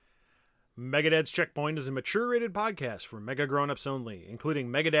Megadad's Checkpoint is a mature-rated podcast for mega grown-ups only,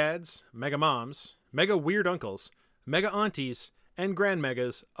 including mega dads, mega moms, mega weird uncles, mega aunties, and grand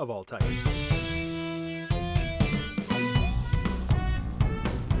megas of all types.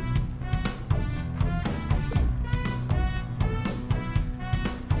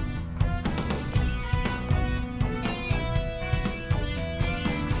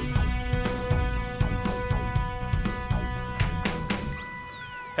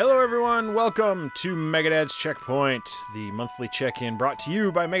 Hello everyone, welcome to Megadad's Checkpoint, the monthly check-in brought to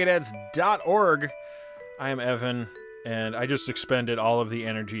you by megadads.org. I am Evan, and I just expended all of the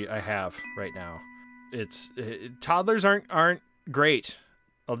energy I have right now. Toddlers aren't great.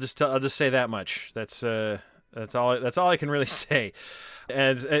 I'll just say that much. That's all I can really say.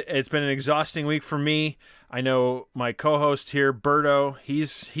 And it's been an exhausting week for me. I know my co-host here, Berto,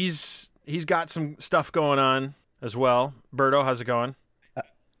 he's got some stuff going on as well. Berto, how's it going?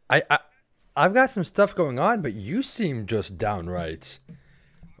 I've got some stuff going on, but you seem just downright.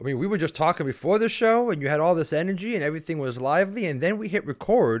 I mean, we were just talking before the show, and you had all this energy, and everything was lively, and then we hit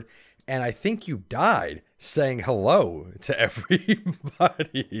record, and I think you died saying hello to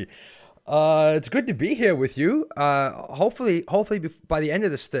everybody. It's good to be here with you. Hopefully, by the end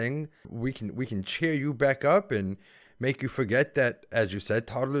of this thing, we can cheer you back up and make you forget that, as you said,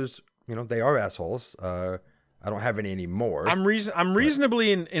 toddlers, they are assholes. I don't have any anymore. I'm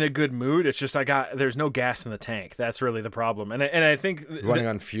reasonably in a good mood. It's just there's no gas in the tank. That's really the problem. And I think running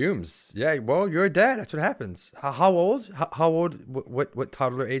on fumes. Yeah, well, you're a dad. That's what happens. How old? How old? What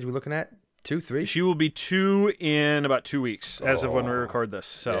toddler age are we looking at? 2, 3? She will be 2 in about 2 weeks as of when we record this.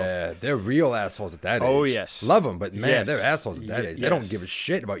 So yeah, they're real assholes at that age. Oh yes, love them, but man, they're assholes at that age. They don't give a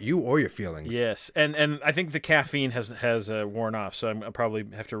shit about you or your feelings. Yes, and I think the caffeine has worn off, so I'll probably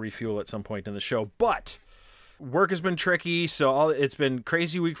have to refuel at some point in the show, but. Work has been tricky, so it's been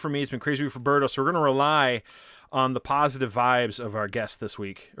crazy week for me. It's been crazy week for Berto, so we're going to rely on the positive vibes of our guest this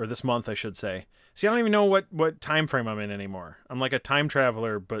week, or this month, I should say. See, I don't even know what time frame I'm in anymore. I'm like a time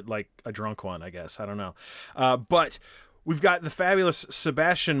traveler, but like a drunk one, I guess. I don't know. But we've got the fabulous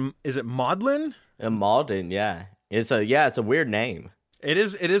Sebastian, is it Maudlin? Maudlin, yeah. It's a weird name. It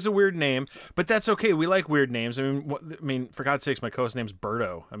is a weird name, but that's okay. We like weird names. I mean, for God's sakes, my co-host name's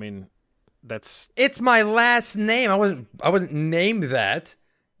Berto. I mean... It's my last name. I wasn't named that.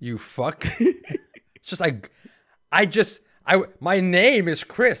 You fuck. It's just my name is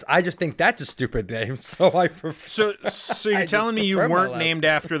Chris. I just think that's a stupid name, so I prefer. So you're telling me you weren't named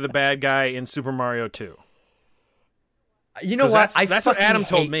after the bad guy in Super Mario 2? You know what? That's what Adam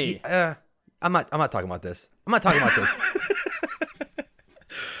told me. I'm not talking about this. I'm not talking about this.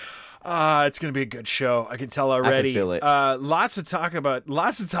 It's going to be a good show. I can tell already. I can feel it. Lots to talk about.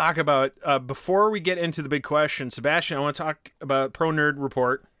 Before we get into the big question, Sebastian, I want to talk about Pro Nerd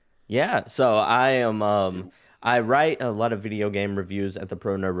Report. Yeah, so I write a lot of video game reviews at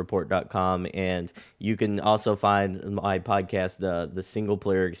thepronerdreport.com, and you can also find my podcast, the Single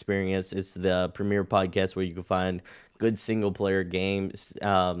Player Experience. It's the premier podcast where you can find good single-player games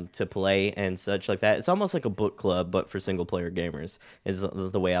to play and such like that. It's almost like a book club, but for single-player gamers, is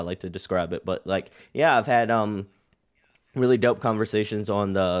the way I like to describe it. But, I've had really dope conversations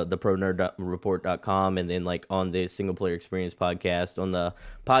on the ProNerdReport.com and then, on the Single Player Experience podcast. On the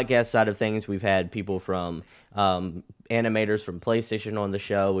podcast side of things, we've had people from animators from PlayStation on the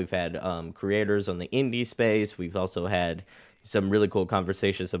show. We've had creators on the indie space. We've also had some really cool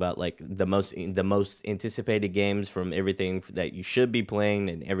conversations about the most anticipated games from everything that you should be playing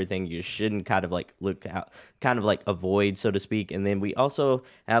and everything you shouldn't avoid, so to speak. And then we also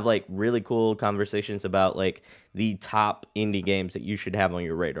have really cool conversations about the top indie games that you should have on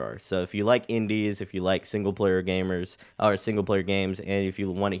your radar. So if you like indies, if you like single player gamers or single player games, and if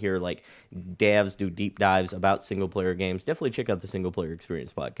you want to hear devs do deep dives about single player games, definitely check out the Single Player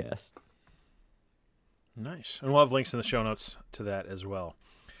Experience podcast. Nice. And we'll have links in the show notes to that as well.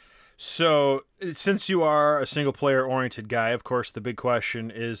 So, since you are a single-player oriented guy, of course, the big question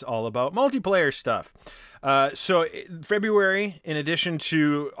is all about multiplayer stuff. So, February, in addition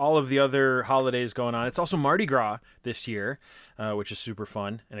to all of the other holidays going on, it's also Mardi Gras this year, which is super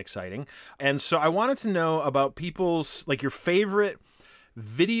fun and exciting. And so, I wanted to know about people's, your favorite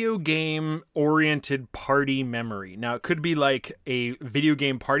video game oriented party memory. Now it could be a video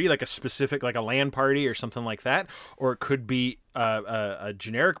game party, a specific, a LAN party or something like that, or it could be a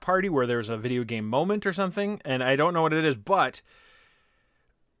generic party where there's a video game moment or something, and I don't know what it is, but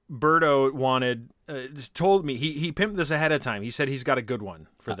Berto told me he pimped this ahead of time. He said he's got a good one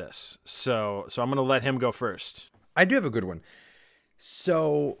for this, so I'm gonna let him go first. I do have a good one.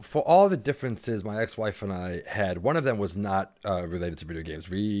 So, for all the differences my ex-wife and I had, one of them was not related to video games.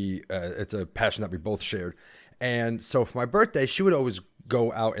 It's a passion that we both shared. And so for my birthday, she would always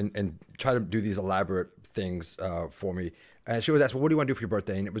go out and try to do these elaborate things for me. And she would ask, well, what do you want to do for your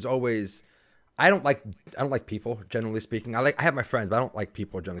birthday? And it was always, I don't like people, generally speaking. I have my friends, but I don't like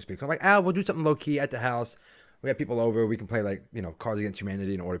people, generally speaking. I'm like, we'll do something low-key at the house. We have people over. We can play, like, Cards Against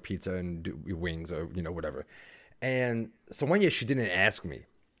Humanity and order pizza and do wings or, whatever. And so one year she didn't ask me,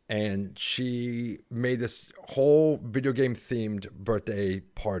 and she made this whole video game themed birthday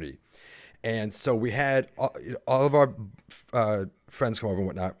party. And so we had all of our friends come over and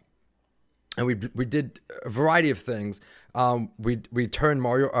whatnot, and we did a variety of things. We turned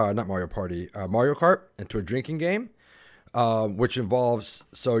Mario Kart into a drinking game, which involves,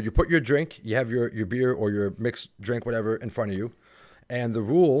 so you put your drink, you have your beer or your mixed drink, whatever, in front of you, and the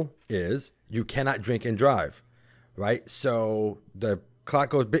rule is you cannot drink and drive. Right, so the clock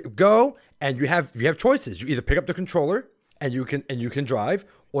goes go, and you have choices. You either pick up the controller and you can drive,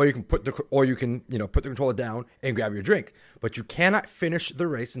 or you can put the controller down and grab your drink. But you cannot finish the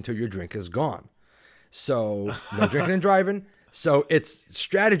race until your drink is gone. So no drinking and driving. So it's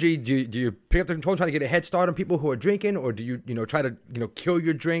strategy. Do you pick up the controller and try to get a head start on people who are drinking, or do you try to kill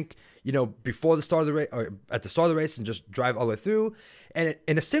your drink before the start of the race or at the start of the race and just drive all the way through? And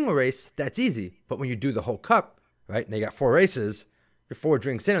in a single race, that's easy. But when you do the whole cup, right, and they got 4 races, you're 4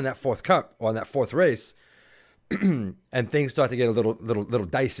 drinks in on that 4th cup or on that 4th race, and things start to get a little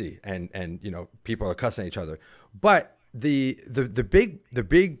dicey, and people are cussing at each other. But the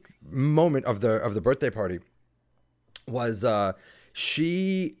big moment of the birthday party was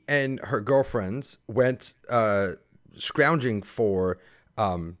she and her girlfriends went scrounging for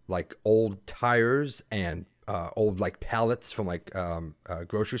like old tires and old like pallets from like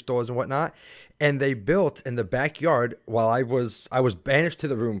grocery stores and whatnot, and they built in the backyard while I was banished to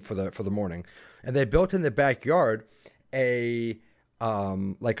the room for the morning, and they built in the backyard a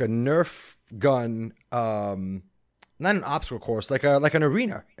like a Nerf gun, not an obstacle course, like an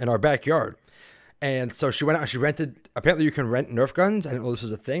arena in our backyard. And so she went out and she rented, apparently you can rent Nerf guns. I didn't know this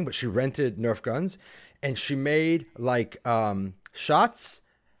was a thing, but she rented Nerf guns, and she made like shots.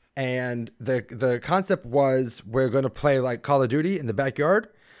 And the concept was, we're going to play like Call of Duty in the backyard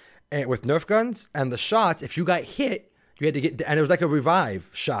and with Nerf guns. And the shots, if you got hit, you had to get, and it was like a revive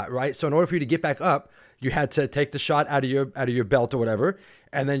shot, right? So in order for you to get back up, you had to take the shot out of your belt or whatever,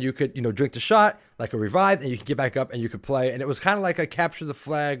 and then you could drink the shot like a revive, and you could get back up and you could play. And it was kind of like a capture the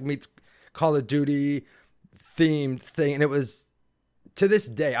flag meets Call of Duty themed thing. And it was, to this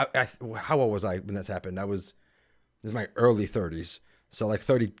day, how old was I when this happened? This is my early 30s. So like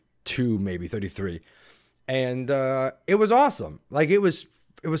 32, maybe 33. And it was awesome. Like it was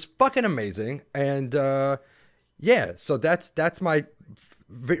fucking amazing. And yeah, so that's my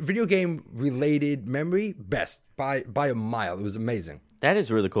video game related memory best by a mile. It was amazing. That is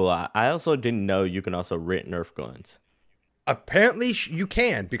really cool. I also didn't know you can also rent Nerf guns. Apparently you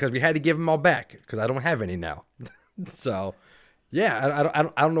can, because we had to give them all back because I don't have any now. So yeah,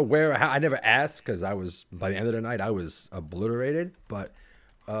 I don't know where, how, I never asked, because by the end of the night I was obliterated. But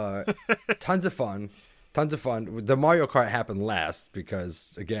tons of fun. The Mario Kart happened last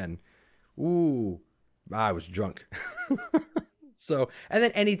because, again, I was drunk. So, and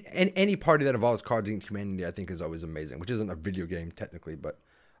then any party that involves Cards Against Humanity, I think, is always amazing, which isn't a video game technically, but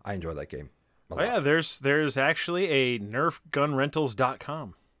I enjoy that game. Oh yeah, there's actually a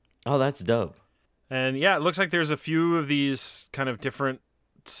NerfGunRentals.com. Oh, that's dope. And yeah, it looks like there's a few of these kind of different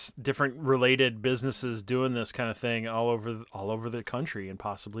related businesses doing this kind of thing all over the country and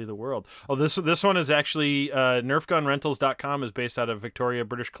possibly the world. Oh, this one is actually NerfGunRentals.com is based out of Victoria,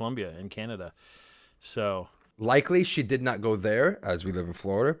 British Columbia in Canada. So likely she did not go there, as we live in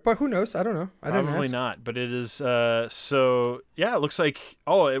Florida, but who knows? I don't know. Probably not, but it is. So yeah, it looks like.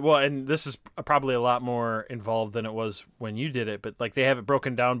 And this is probably a lot more involved than it was when you did it. But like they have it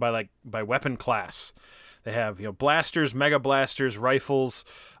broken down by weapon class. They have blasters, mega blasters, rifles,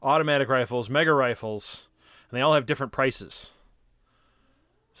 automatic rifles, mega rifles, and they all have different prices.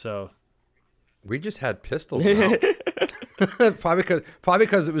 So we just had pistols now. probably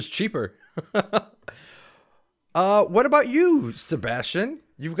because it was cheaper. What about you, Sebastian?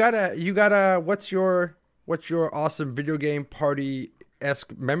 You got a what's your awesome video game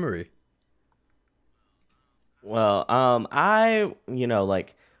party-esque memory? Well,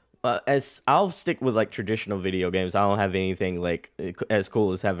 as I'll stick with like traditional video games. I don't have anything like as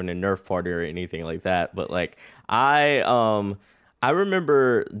cool as having a Nerf party or anything like that. But like I I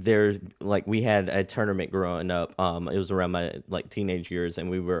remember there, like, we had a tournament growing up. It was around my like teenage years, and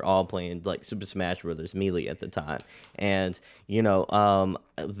we were all playing like Super Smash Brothers Melee at the time. And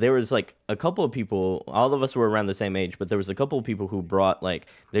there was like a couple of people. All of us were around the same age, but there was a couple of people who brought like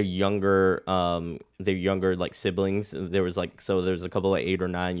their younger like siblings. There was there was a couple of 8 or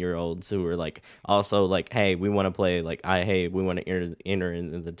 9 year olds who were like also like, hey, we want to play. Like, hey, we want to enter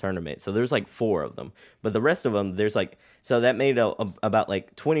in the tournament. So there's like 4 of them, but the rest of them, there's like. So that made about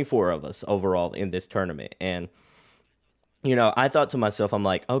like 24 of us overall in this tournament. And, I thought to myself, I'm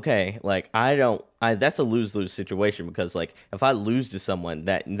like, okay, like that's a lose-lose situation, because like if I lose to someone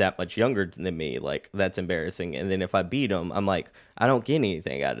that much younger than me, like that's embarrassing. And then if I beat them, I'm like, I don't get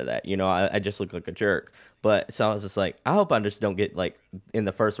anything out of that. I just look like a jerk. But so I was just like, I hope I just don't get like in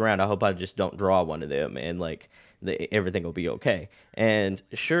the first round. I hope I just don't draw one of them, and like everything will be okay. And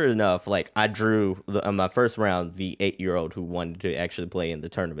sure enough, like I drew on my first round the 8-year-old who wanted to actually play in the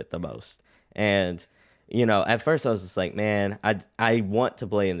tournament the most. And at first I was just like, man, I want to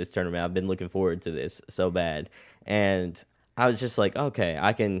play in this tournament. I've been looking forward to this so bad. And I was just like, okay,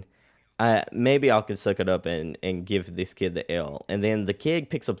 maybe I can suck it up and give this kid the L. And then the kid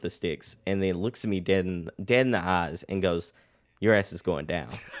picks up the sticks and then looks at me dead in the eyes and goes, your ass is going down.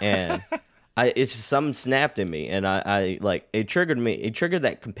 And it's just something snapped in me, and I like it triggered me. It triggered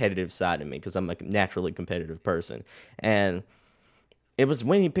that competitive side in me, because I'm a naturally competitive person. And it was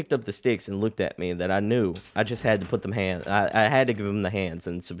when he picked up the sticks and looked at me that I knew I just had to put them hands. I had to give him the hands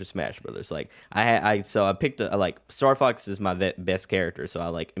in Super Smash Brothers. Like I picked like Star Fox is my best character, so I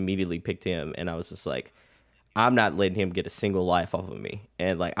like immediately picked him, and I was just like, I'm not letting him get a single life off of me.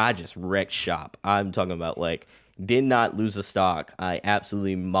 And like I just wrecked shop. I'm talking about like. Did not lose a stock. I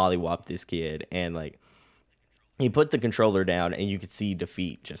absolutely mollywopped this kid, and like he put the controller down, and you could see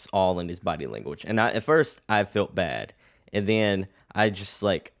defeat just all in his body language. And at first I felt bad, and then I was just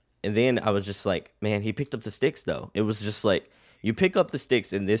like, man, he picked up the sticks though. It was just like, you pick up the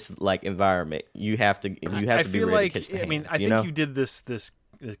sticks in this like environment, you have to be ready to catch the hands. I think you did this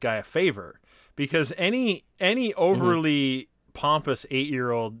guy a favor, because any overly pompous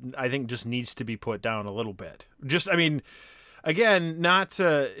 8-year-old, I think, just needs to be put down a little bit. Again, not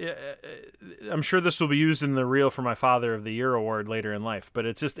I'm sure this will be used in the Reel for My Father of the Year award later in life, but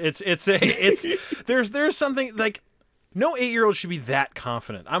it's there's something like, no 8-year-old should be that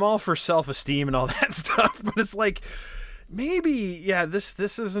confident. I'm all for self-esteem and all that stuff, but it's like, maybe this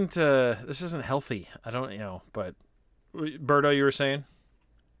isn't healthy. I don't but Berto, you were saying?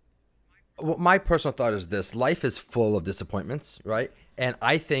 Well, my personal thought is this: life is full of disappointments, right? And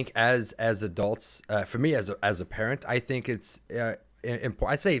I think as adults, for me as a parent, I think it's important.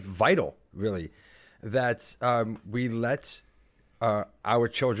 I'd say vital, really, that we let our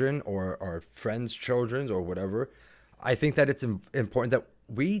children or our friends' children or whatever. I think that it's important that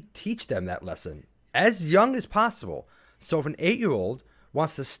we teach them that lesson as young as possible. So if an 8-year-old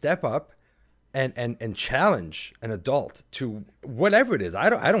wants to step up and challenge an adult to whatever it is, I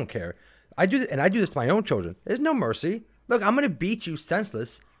don't care. I do this to my own children. There's no mercy. Look, I'm going to beat you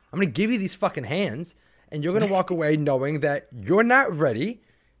senseless. I'm going to give you these fucking hands, and you're going to walk away knowing that you're not ready,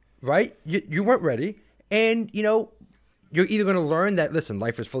 right? You weren't ready. And, you're either going to learn that, listen,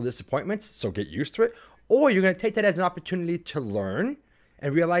 life is full of disappointments, so get used to it, or you're going to take that as an opportunity to learn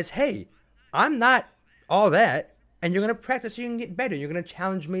and realize, hey, I'm not all that, and you're going to practice so you can get better. You're going to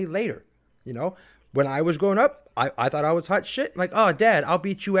challenge me later. When I was growing up, I thought I was hot shit. Like, oh, Dad, I'll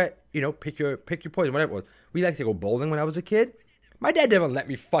beat you at, pick your poison, whatever it was. We liked to go bowling when I was a kid. My dad never let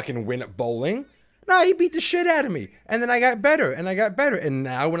me fucking win at bowling. No, he beat the shit out of me. And then I got better, and I got better. And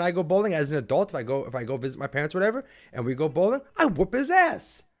now when I go bowling as an adult, if I go visit my parents or whatever, and we go bowling, I whoop his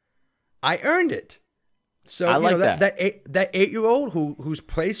ass. I earned it. So I like that 8-year-old whose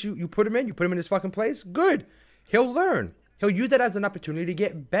place you put him in his fucking place, good. He'll learn. He'll use that as an opportunity to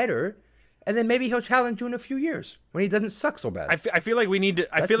get better. And then maybe he'll challenge you in a few years when he doesn't suck so bad. I feel like we need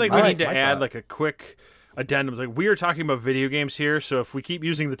to. I feel like we need to add like a quick addendum. Like, we are talking about video games here, so if we keep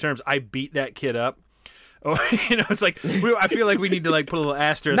using the terms "I beat that kid up," it's like I feel like we need to like put a little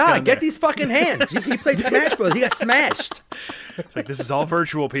asterisk. Nah, on get there. these fucking hands. He played Smash Bros. He got smashed. It's like, this is all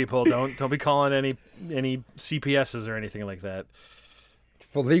virtual, people. Don't be calling any CPSs or anything like that.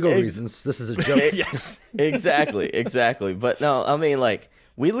 For legal reasons, this is a joke. Yes, exactly. But no, I mean, like,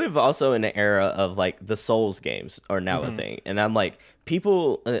 we live also in an era of like the Souls games are now a thing, and I'm like,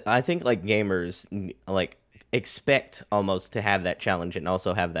 people. I think like gamers like expect almost to have that challenge and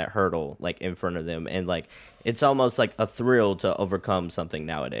also have that hurdle like in front of them, and like it's almost like a thrill to overcome something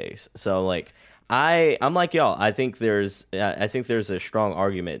nowadays. So like I'm like y'all. I think there's a strong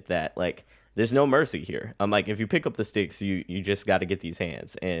argument that like there's no mercy here. I'm like, if you pick up the sticks, you just got to get these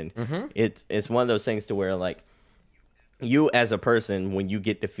hands, and it's one of those things to where like you as a person, when you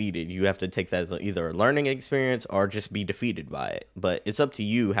get defeated, you have to take that as either a learning experience or just be defeated by it. But it's up to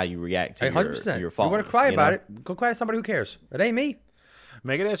you how you react to 100%. your faults. You want to cry about it? Go cry to somebody who cares. It ain't me.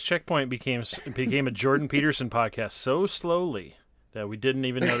 Megadeth's Checkpoint became a Jordan Peterson podcast so slowly that we didn't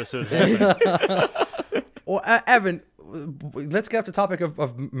even notice it happened. Well, Evan, let's get off the topic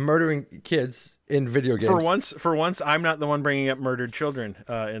of murdering kids in video games. For once, I'm not the one bringing up murdered children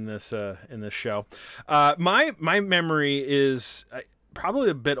in this show. My memory is probably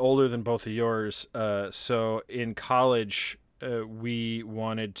a bit older than both of yours. So in college, we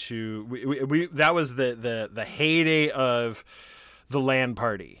wanted to. We that was the heyday of the LAN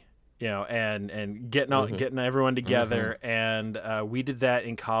party. And getting everyone together, and we did that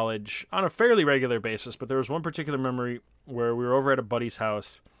in college on a fairly regular basis. But there was one particular memory where we were over at a buddy's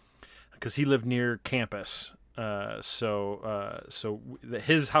house because he lived near campus. So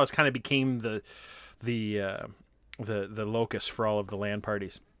his house kind of became the locus for all of the LAN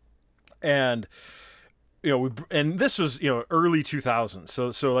parties, and and this was early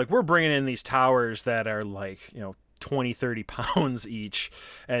 2000s. So like we're bringing in these towers that are like 20-30 pounds each,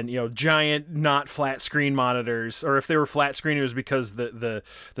 and giant not flat screen monitors, or if they were flat screen it was because the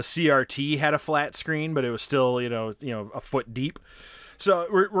CRT had a flat screen, but it was still a foot deep. So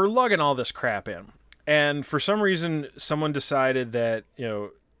we're lugging all this crap in, and for some reason someone decided that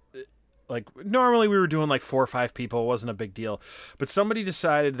like normally we were doing like 4 or 5 people, it wasn't a big deal, but somebody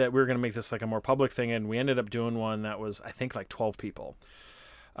decided that we were going to make this like a more public thing, and we ended up doing one that was I think like 12 people.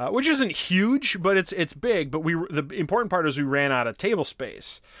 Which isn't huge, but it's big. But the important part is we ran out of table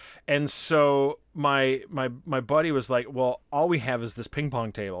space, and so my buddy was like, "Well, all we have is this ping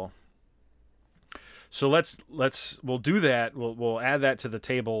pong table. So we'll do that. We'll add that to the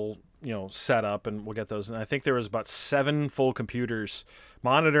table, setup, and we'll get those." And I think there was about 7 full computers,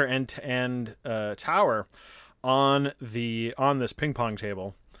 monitor and tower, on this ping pong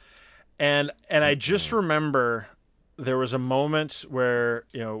table, and I just remember. There was a moment where,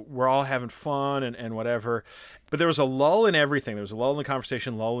 we're all having fun and whatever, but there was a lull in everything. There was a lull in the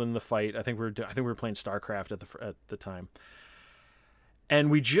conversation, lull in the fight. I think we were playing StarCraft at the time. And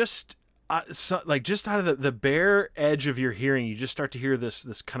we just, just out of the bare edge of your hearing, you just start to hear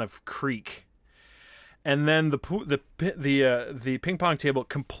this kind of creak. And then the ping pong table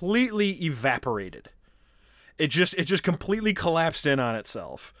completely evaporated. It just completely collapsed in on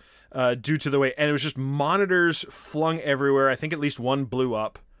itself. Due to the way, and it was just monitors flung everywhere. I think at least one blew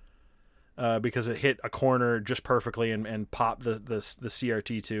up because it hit a corner just perfectly and popped the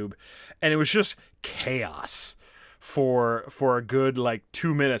CRT tube, and it was just chaos for a good like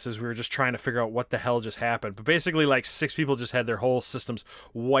 2 minutes as we were just trying to figure out what the hell just happened. But basically, like 6 people just had their whole systems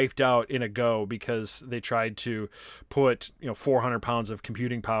wiped out in a go because they tried to put 400 pounds of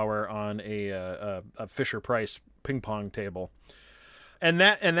computing power on a Fisher Price ping pong table. And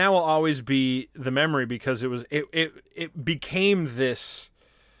that will always be the memory because it became this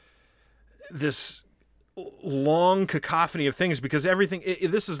long cacophony of things because everything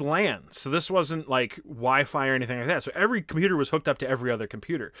this is LAN, so this wasn't like Wi-Fi or anything like that. So every computer was hooked up to every other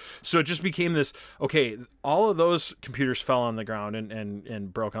computer. So it just became this. Okay, all of those computers fell on the ground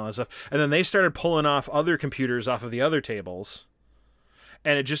and broke all that stuff, and then they started pulling off other computers off of the other tables,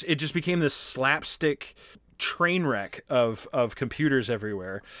 and it just became this slapstick train wreck of computers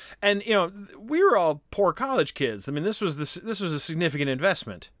everywhere. And we were all poor college kids. I mean, this was a significant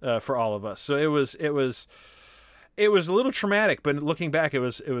investment for all of us. So it was a little traumatic, but looking back it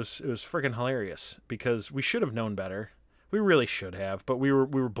was freaking hilarious because we should have known better. We really should have, but we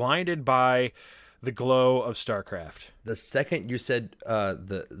were blinded by the glow of StarCraft. The second you said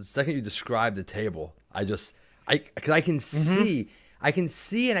the second you described the table, because I can see I can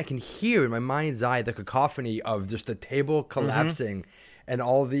see and I can hear in my mind's eye the cacophony of just the table collapsing and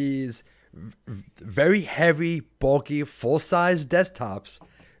all these very heavy, bulky, full-size desktops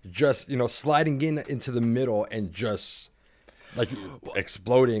just, sliding into the middle and just like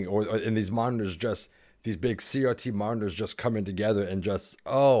exploding or in these monitors, just these big CRT monitors just coming together and just,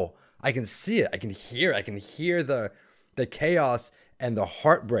 I can see it. I can hear the chaos and the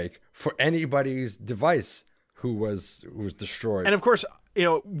heartbreak for anybody's device who was destroyed. And of course,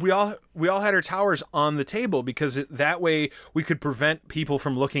 we all had our towers on the table because that way we could prevent people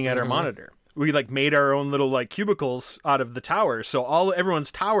from looking at our monitor. We made our own little cubicles out of the towers. So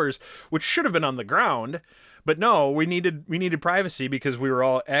everyone's towers, which should have been on the ground, But no, we needed privacy because we were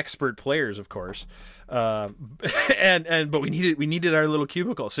all expert players, of course. But we needed our little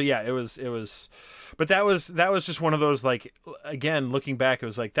cubicle. So yeah, it was. But that was just one of those, like, again, looking back, it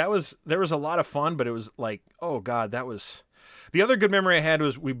was like there was a lot of fun, but it was like, oh God, that was. The other good memory I had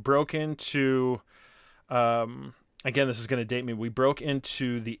was we broke into. Again, this is going to date me. We broke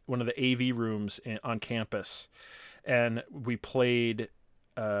into one of the AV rooms on campus, and we played.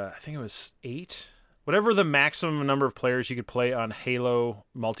 I think it was 8, whatever the maximum number of players you could play on Halo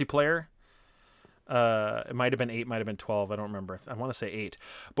multiplayer. It might have been 8, might have been 12. I don't remember. I want to say 8,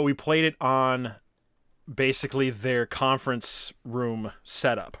 but we played it on basically their conference room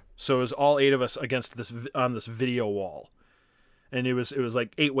setup. So it was all 8 of us against this on this video wall, and it was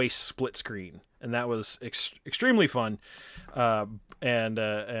like 8-way split screen. And that was extremely fun, and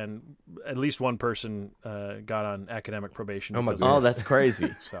at least one person got on academic probation. Oh my Oh, that's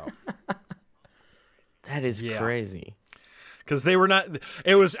crazy. So That is crazy. Because they were not.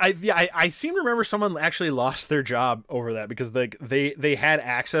 It was I seem to remember someone actually lost their job over that because they had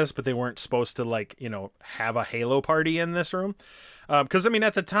access, but they weren't supposed to have a Halo party in this room. Because I mean,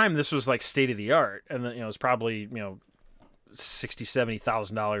 at the time, this was like state of the art, and it was probably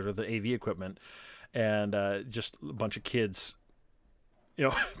 $60,000-$70,000 worth of AV equipment, and just a bunch of kids,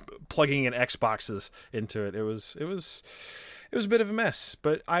 plugging in Xboxes into it. It was a bit of a mess,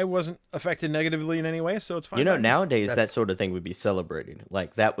 but I wasn't affected negatively in any way, so it's fine. Nowadays that sort of thing would be celebrated.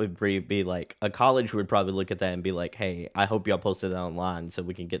 Like that would be like a college would probably look at that and be like, "Hey, I hope y'all posted that online so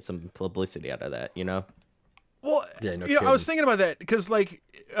we can get some publicity out of that." Well, Yeah, no I was thinking about that because, like,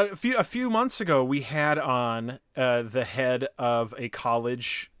 a few months ago, we had on the head of a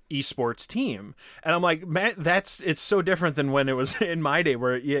college esports team, and I'm like, man, it's so different than when it was in my day.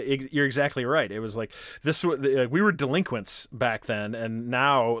 Where you're exactly right. It was like we were delinquents back then, and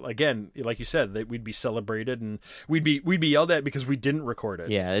now, again, like you said, that we'd be celebrated and we'd be yelled at because we didn't record it.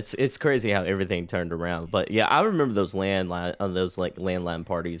 Yeah, it's crazy how everything turned around. But yeah, I remember those landline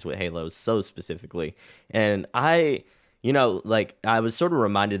parties with Halo so specifically, and I was sort of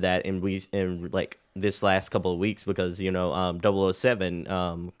reminded that in this last couple of weeks because 007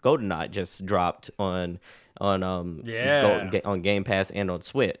 GoldenEye just dropped on Game Pass and on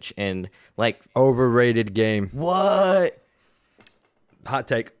Switch, and Overrated game. what? Hot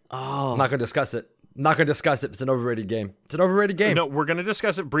take. Oh, I'm not gonna discuss it. It's an overrated game. It's an overrated game. No, we're going to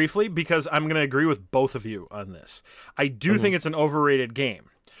discuss it briefly because I'm going to agree with both of you on this. I do think it's an overrated game,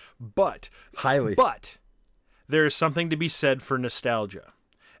 but Highly. But there's something to be said for nostalgia.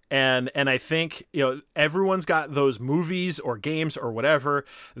 And I think, everyone's got those movies or games or whatever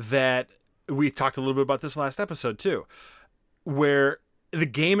that we talked a little bit about this last episode too, where the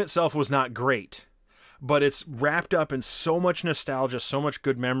game itself was not great, but it's wrapped up in so much nostalgia, so much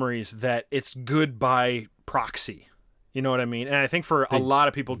good memories that it's good by proxy. You know what I mean? And I think for a lot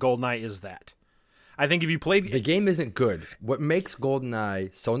of people, GoldenEye is that. I think if you played the game isn't good. What makes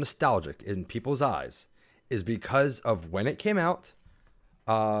GoldenEye so nostalgic in people's eyes is because of when it came out.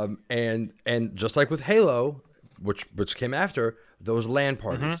 And just like with Halo, which came after, those LAN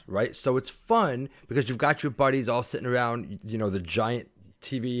parties, right? So it's fun because you've got your buddies all sitting around, the giant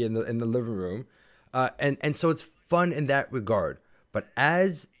TV in the living room, and so it's fun in that regard. But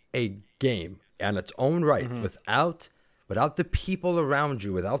as a game on its own right, without the people around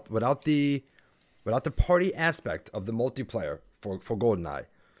you, without the party aspect of the multiplayer for GoldenEye,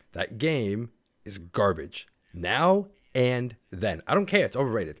 that game is garbage now and then. I don't care. It's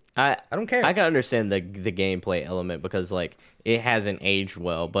overrated. I don't care. I can understand the gameplay element because it hasn't aged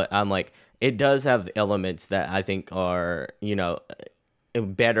well, but I'm it does have elements that I think are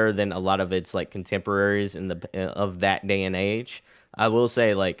better than a lot of its contemporaries of that day and age. I will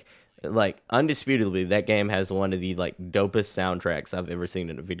say undisputably that game has one of the dopest soundtracks I've ever seen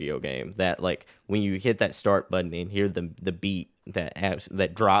in a video game. That when you hit that start button and hear the beat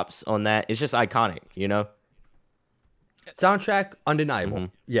that drops on that, it's just iconic, Soundtrack undeniable.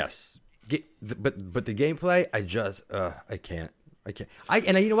 Yes. But the gameplay, I can't.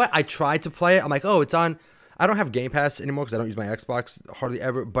 You know what? I tried to play it. I'm like, oh, it's on. I don't have Game Pass anymore because I don't use my Xbox hardly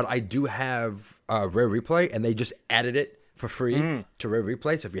ever. But I do have Rare Replay, and they just added it for free to Rare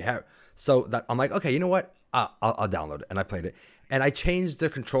Replay. So if you have, I'm like, okay, you know what? I'll download it, and I played it, and I changed the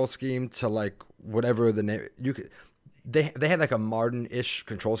control scheme to whatever the name you could. They had a modern-ish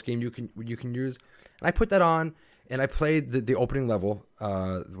control scheme you can use, and I put that on. And I played the opening level,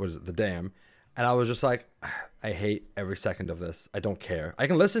 the dam, and I was just like, I hate every second of this. I don't care. I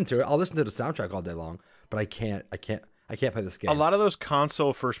can listen to it. I'll listen to the soundtrack all day long, but I can't play this game. A lot of those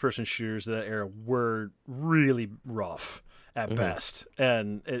console first-person shooters of that era were really rough, at best,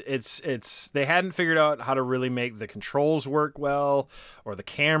 and it's they hadn't figured out how to really make the controls work well or the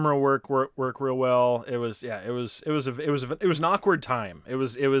camera work real well. It was an awkward time. It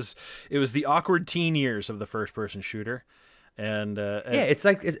was the awkward teen years of the first person shooter, and it's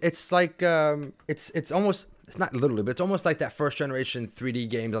almost, it's not literally, but it's almost like that first generation 3D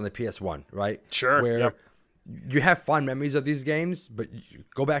games on the PS1, right? Sure. Where Yep. you have fond memories of these games, but you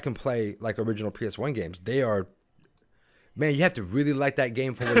go back and play like original PS1 games. They are, man, you have to really like that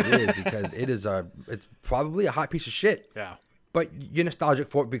game for what it is, because it's probably a hot piece of shit. Yeah. But you're nostalgic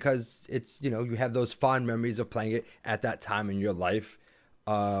for it because it's, you have those fond memories of playing it at that time in your life,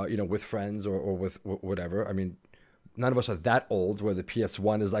 with friends or with whatever. I mean, none of us are that old where the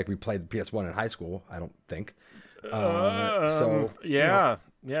PS1 is like we played the PS1 in high school, I don't think.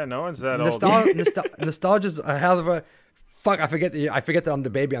 Yeah, no one's that old. Nostalgia's a hell of a fuck. I forget that I'm the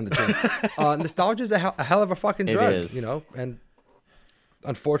baby on the team. Nostalgia's a hell of a fucking drug, is. and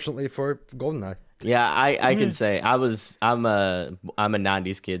unfortunately for GoldenEye. Yeah, I can say I'm a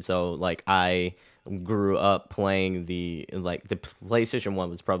 90s kid, so like I grew up playing the PlayStation 1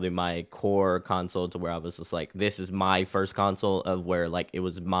 was probably my core console, to where I was just like, this is my first console, of where like it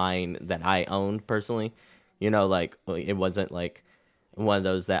was mine that I owned personally. Like it wasn't like one of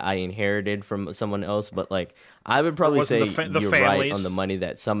those that I inherited from someone else, but like I would probably say the you're families. right on the money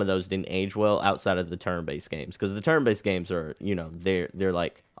that some of those didn't age well outside of the turn-based games, because the turn-based games are, they're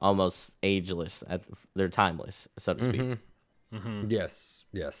like almost ageless, they're timeless, so to speak. Mm-hmm.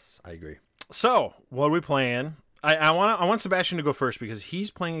 Yes, I agree. So, what are we playing? I want Sebastian to go first, because he's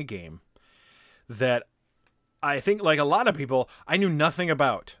playing a game that I think, like a lot of people, I knew nothing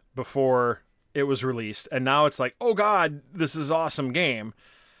about before it was released, and now it's like, oh god, this is awesome game,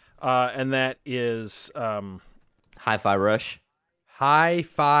 and that is Hi-Fi Rush.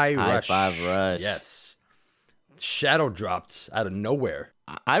 Hi-Fi Rush. Hi-Fi Rush. Yes. Shadow dropped out of nowhere.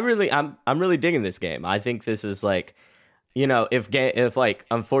 I'm really digging this game. I think this is like, if like,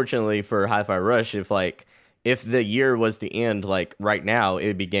 unfortunately for Hi-Fi Rush, if the year was to end like right now, it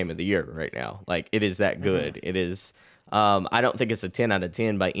would be game of the year right now. Like, it is that good. It is. I don't think it's a 10 out of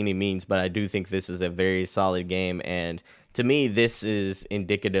 10 by any means, but I do think this is a very solid game. And to me, this is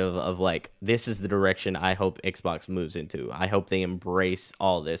indicative of like, this is the direction I hope Xbox moves into. I hope they embrace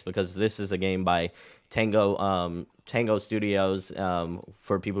all this, because this is a game by Tango Studios.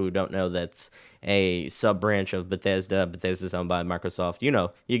 For people who don't know, that's a sub branch of Bethesda. Bethesda's owned by Microsoft.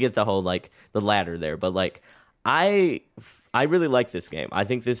 You get the whole like the ladder there, but like I really like this game. I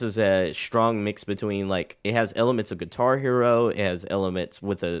think this is a strong mix between, like, it has elements of Guitar Hero, it has elements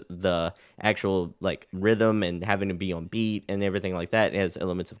with the actual like rhythm and having to be on beat and everything like that. It has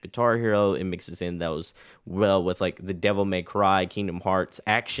elements of Guitar Hero. It mixes in those well with like the Devil May Cry, Kingdom Hearts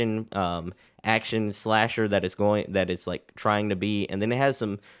action slasher that it's like trying to be, and then it has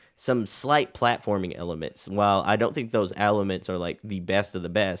some slight platforming elements. While I don't think those elements are like the best of the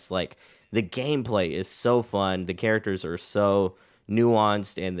best, like, the gameplay is so fun. The characters are so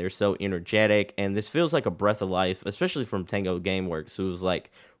nuanced and they're so energetic. And this feels like a breath of life, especially from Tango Gameworks, who's like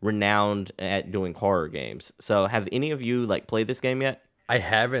renowned at doing horror games. So have any of you like played this game yet? I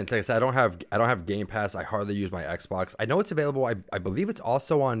haven't. Like I said, I don't have Game Pass. I hardly use my Xbox. I know it's available. I believe it's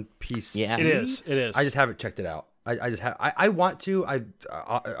also on PC. Yeah, it is. I just haven't checked it out. I want to.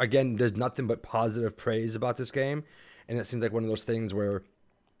 Again, there's nothing but positive praise about this game, and it seems like one of those things where,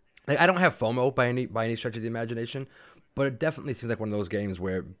 like, I don't have FOMO by any stretch of the imagination, but it definitely seems like one of those games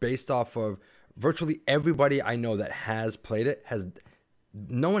where, based off of virtually everybody I know that has played it,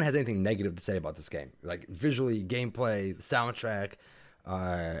 no one has anything negative to say about this game. Like, visually, gameplay, the soundtrack,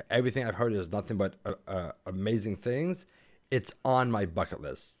 everything I've heard is nothing but amazing things. It's on my bucket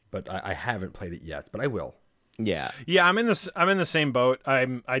list, but I haven't played it yet, but I will. Yeah. I'm in the same boat.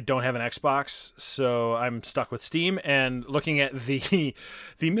 I don't have an Xbox, so I'm stuck with Steam, and looking at the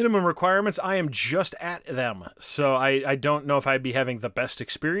minimum requirements, I am just at them. So I don't know if I'd be having the best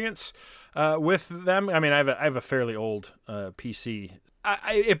experience with them. I mean, I have a fairly old PC.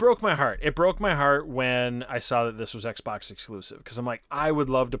 It broke my heart. It broke my heart when I saw that this was Xbox exclusive, because I'm like, I would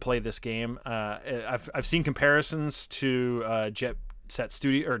love to play this game. I've seen comparisons to Jet Set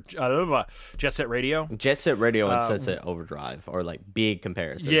Radio. Jet Set Radio and Sunset Overdrive are like big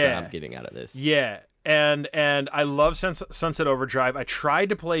comparisons that I'm getting out of this. Yeah, And I love Sunset Overdrive. I tried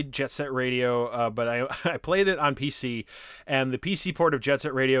to play Jet Set Radio, but I played it on PC, and the PC port of Jet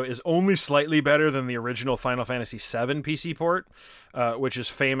Set Radio is only slightly better than the original Final Fantasy VII PC port, which is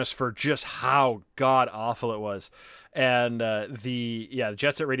famous for just how god awful it was. And the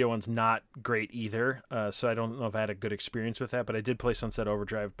Jet Set Radio one's not great either, so I don't know if I had a good experience with that, but I did play Sunset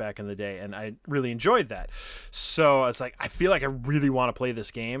Overdrive back in the day, and I really enjoyed that. So it's like I feel like I really want to play this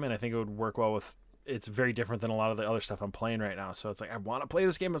game, and I think it would work well with. It's very different than a lot of the other stuff I'm playing right now. So it's like, I want to play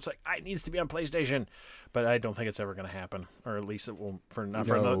this game. It's like, it needs to be on PlayStation, but I don't think it's ever going to happen, or at least it will not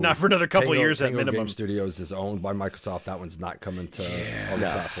for another couple of years at minimum. Game Studios is owned by Microsoft. That one's not coming to all the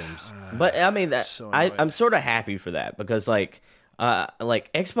platforms. But I mean, I'm sort of happy for that, because like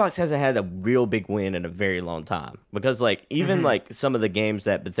Xbox hasn't had a real big win in a very long time, because like even like some of the games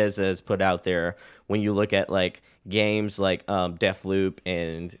that Bethesda has put out there, when you look at like games like Deathloop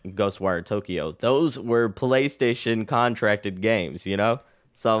and Ghostwire Tokyo, those were PlayStation contracted games, you know?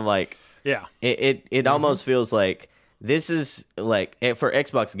 So I'm like, yeah, it almost feels like this is like, for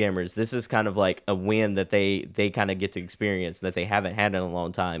Xbox gamers, this is kind of like a win that they kind of get to experience that they haven't had in a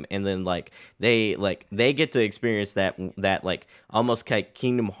long time. And then like they get to experience that like almost like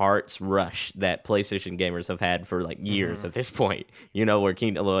Kingdom Hearts rush that PlayStation gamers have had for like years at this point, you know, where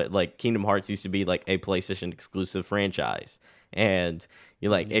Kingdom Hearts used to be like a PlayStation exclusive franchise. And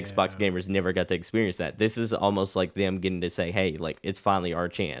Xbox gamers never got to experience that. This is almost like them getting to say, hey, like, it's finally our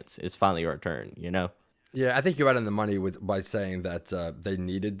chance. It's finally our turn, you know? Yeah, I think you're right on the money by saying that they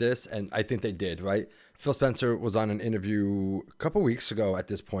needed this, and I think they did, right? Phil Spencer was on an interview a couple weeks ago at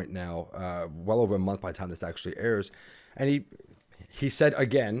this point now, well over a month by the time this actually airs, and he said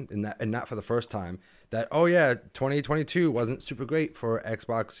again, and not for the first time, that, 2022 wasn't super great for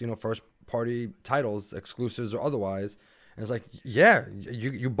Xbox, first-party titles, exclusives or otherwise. And it's like, yeah,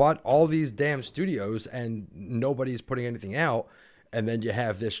 you bought all these damn studios, and nobody's putting anything out. And then you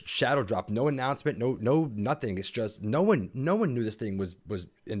have this shadow drop, no announcement, no nothing. It's just no one knew this thing was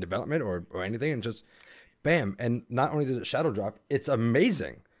in development or anything, and just bam. And not only does it shadow drop, it's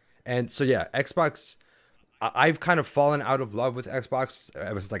amazing. And so yeah, Xbox. I've kind of fallen out of love with Xbox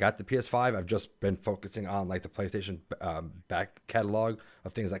ever since I got the PS5. I've just been focusing on like the PlayStation back catalog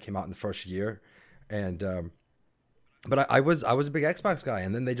of things that came out in the first year, and but I was a big Xbox guy,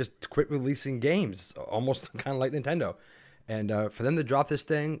 and then they just quit releasing games, almost kind of like Nintendo. And for them to drop this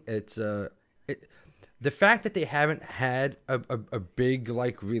thing, it's the fact that they haven't had a big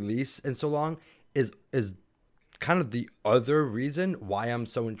like release in so long is kind of the other reason why I'm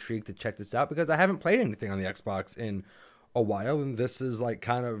so intrigued to check this out, because I haven't played anything on the Xbox in a while, and this is like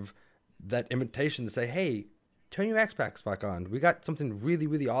kind of that invitation to say, hey, turn your Xbox back on. We got something really,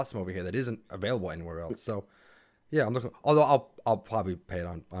 really awesome over here that isn't available anywhere else. So yeah, I'm looking. Although I'll probably pay it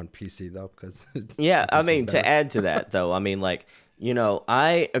on PC though, because I mean, to add to that though, I mean, like,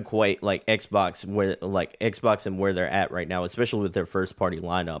 I equate like Xbox and where they're at right now, especially with their first party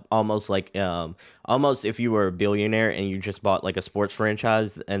lineup, almost like almost if you were a billionaire and you just bought like a sports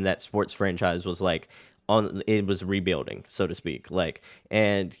franchise, and that sports franchise was like it was rebuilding, so to speak, like,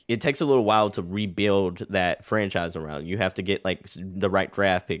 and it takes a little while to rebuild that franchise around. You have to get like the right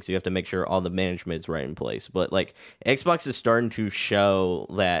draft picks. You have to make sure all the management is right in place. But like Xbox is starting to show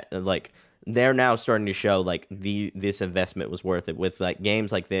that, like, they're now starting to show like this investment was worth it with like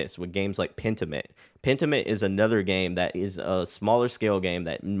games like this, with games like Pentiment. Pentiment is another game that is a smaller scale game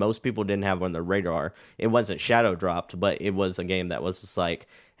that most people didn't have on their radar. It wasn't shadow dropped, but it was a game that was just like,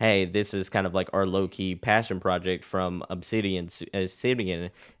 hey, this is kind of like our low key passion project from Obsidian,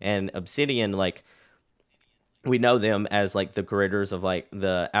 and Obsidian, like, we know them as like the creators of like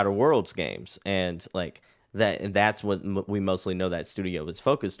the Outer Worlds games, and like that's what we mostly know that studio is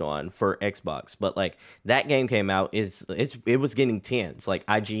focused on for Xbox. But like that game came out, it was getting 10s. Like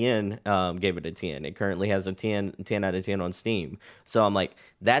IGN gave it a 10. It currently has a 10 out of 10 on Steam. So I'm like,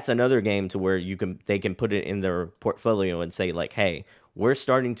 that's another game to where they can put it in their portfolio and say like, hey, we're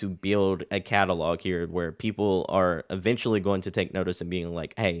starting to build a catalog here where people are eventually going to take notice and being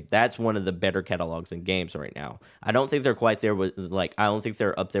like, hey, that's one of the better catalogs in games right now. I don't think they're quite there with, like, I don't think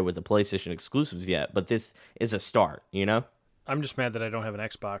they're up there with the PlayStation exclusives yet, but this is a start, you know? I'm just mad that I don't have an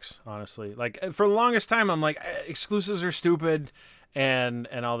Xbox, honestly. Like, for the longest time, I'm like, exclusives are stupid and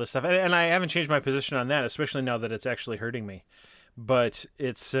all this stuff. And I haven't changed my position on that, especially now that it's actually hurting me. But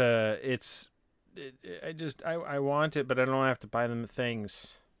I want it, but I don't have to buy them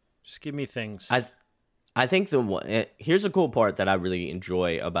things. Just give me things. I think here's a cool part that I really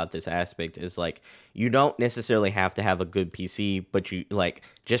enjoy about this aspect is like, you don't necessarily have to have a good PC, but you like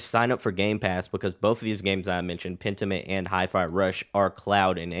just sign up for Game Pass, because both of these games I mentioned, Pentiment and Hi-Fi Rush, are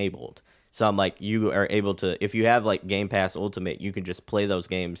cloud enabled. So I'm like, you are able to, if you have like Game Pass Ultimate, you can just play those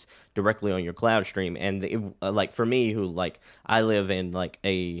games directly on your cloud stream. And like for me, who like I live in like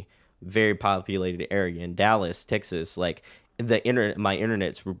a very populated area in Dallas, Texas, like the internet, my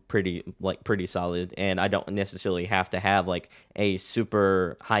internet's pretty solid, and I don't necessarily have to have like a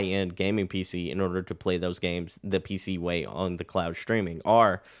super high end gaming PC in order to play those games the PC way on the cloud streaming.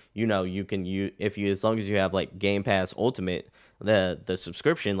 Or you can use, if you, as long as you have like Game Pass Ultimate, the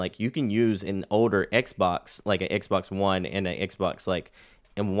subscription, like you can use an older Xbox, like an Xbox One and an Xbox like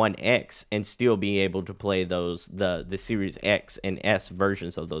and One X, and still be able to play those the Series X and S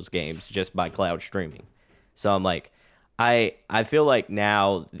versions of those games just by cloud streaming. So I'm like, I feel like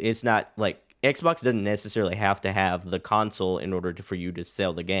now it's not like Xbox doesn't necessarily have to have the console in order for you to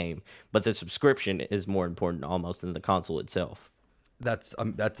sell the game, but the subscription is more important almost than the console itself. That's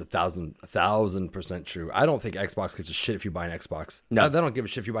 1,000% true. I don't think Xbox gives a shit if you buy an Xbox. No, they don't give a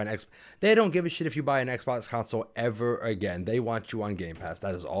shit if you buy an They don't give a shit if you buy an Xbox console ever again. They want you on Game Pass.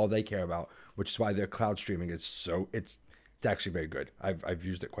 That is all they care about, which is why their cloud streaming is so it's actually very good. I've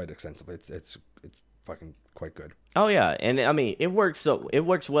used it quite extensively. It's fucking quite good. Oh yeah, and I mean it works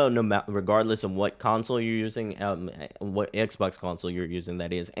well regardless of what console you're using, what Xbox console you're using,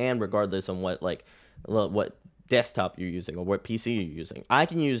 that is, and regardless of what desktop you're using or what PC you're using. I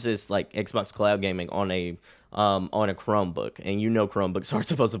can use this like Xbox Cloud Gaming on a Chromebook, and Chromebooks aren't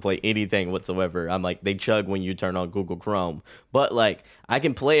supposed to play anything whatsoever. I'm like, they chug when you turn on Google Chrome, but like I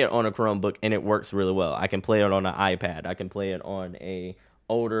can play it on a Chromebook and it works really well. I can play it on an iPad. I can play it on a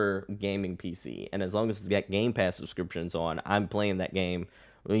older gaming PC, and as long as that Game Pass subscription's on, I'm playing that game,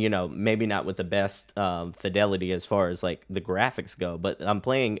 maybe not with the best fidelity as far as like the graphics go, but I'm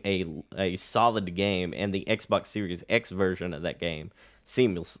playing a solid game, and the Xbox Series X version of that game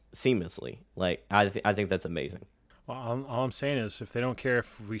seamlessly. Like I think that's amazing. Well, all I'm saying is, if they don't care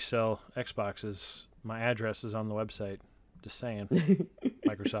if we sell Xboxes, my address is on the website. Just saying.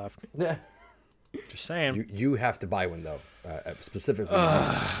 Microsoft. Yeah. Just saying. You have to buy one, though. Specifically,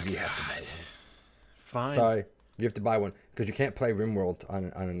 you have to buy one. Fine. Sorry. You have to buy one because you can't play RimWorld on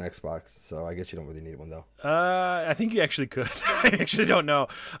an Xbox, so I guess you don't really need one, though. I think you actually could. I actually don't know.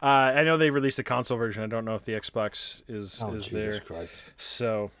 I know they released a console version. I don't know if the Xbox is Jesus there. Christ.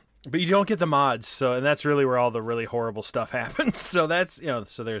 So, but you don't get the mods. So, and that's really where all the really horrible stuff happens. So that's,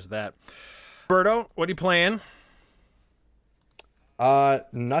 so there's that. Berto, what are you playing?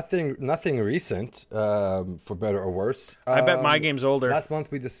 Nothing recent, for better or worse. I bet my game's older. Last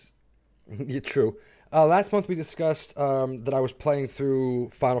month we yeah, true. Last month we discussed that I was playing through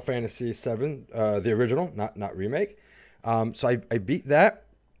Final Fantasy VII, the original, not remake. So I beat that,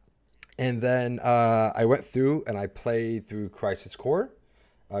 and then I went through and I played through Crisis Core,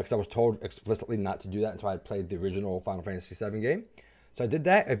 because I was told explicitly not to do that until I had played the original Final Fantasy VII game. So I did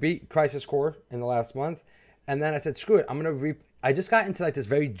that. I beat Crisis Core in the last month, and then I said, screw it, I'm gonna I just got into like this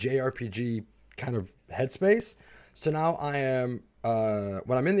very JRPG kind of headspace. So now I am,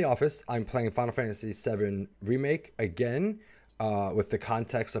 when I'm in the office, I'm playing Final Fantasy VII Remake again, with the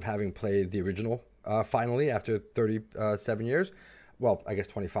context of having played the original finally after 37 years. Well, I guess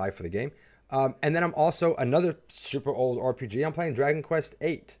 25 for the game. And then I'm also another super old RPG. I'm playing Dragon Quest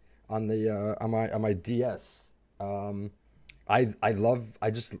VIII on the on my DS. I'm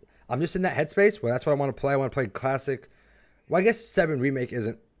just in that headspace where that's what I want to play. I want to play classic. Well, I guess 7 Remake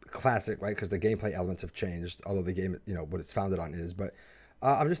isn't classic, right? Because the gameplay elements have changed, although the game, what it's founded on is. But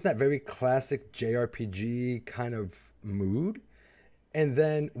I'm just in that very classic JRPG kind of mood. And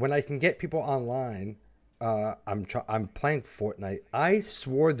then when I can get people online, I'm playing Fortnite. I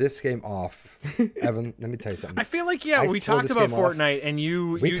swore this game off. Evan, let me tell you something. I feel like, we talked about Fortnite, and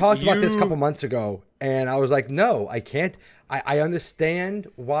we talked about this a couple months ago, and I was like, no, I can't. I understand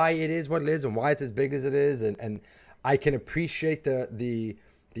why it is what it is and why it's as big as it is, and I can appreciate the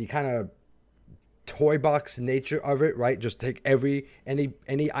kind of toy box nature of it, right? Just take any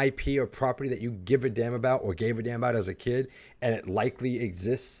IP or property that you give a damn about or gave a damn about as a kid, and it likely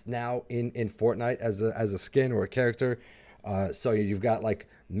exists now in Fortnite as a skin or a character. So you've got like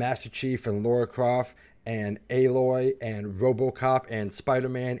Master Chief and Lara Croft and Aloy and RoboCop and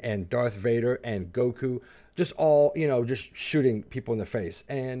Spider-Man and Darth Vader and Goku, just all, just shooting people in the face.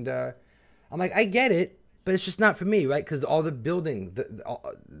 And I'm like, I get it, but it's just not for me, right? Because all the building,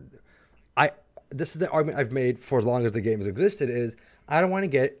 this is the argument I've made for as long as the game has existed, is I don't want to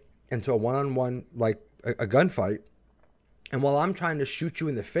get into a one-on-one, like a gunfight, and while I'm trying to shoot you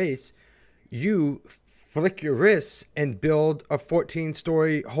in the face, you flick your wrists and build a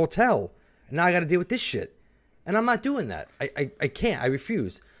 14-story hotel. And now I got to deal with this shit. And I'm not doing that. I can't. I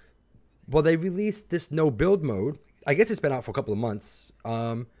refuse. Well, they released this no-build mode. I guess it's been out for a couple of months.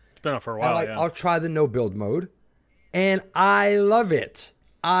 It's been out for a while. I'll try the no build mode, and I love it.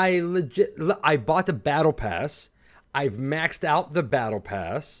 I bought the battle pass. I've maxed out the battle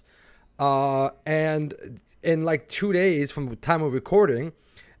pass, and in like 2 days from the time of recording,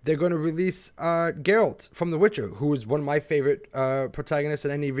 they're going to release Geralt from The Witcher, who is one of my favorite protagonists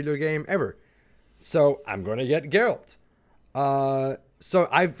in any video game ever. So I'm going to get Geralt. So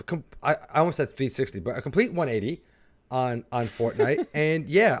I almost said 360, but a complete 180 on Fortnite. And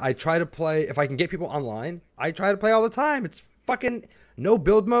yeah, I try to play, if I can get people online, I try to play all the time. It's fucking no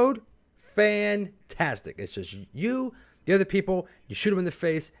build mode. Fantastic. It's just you, the other people, you shoot them in the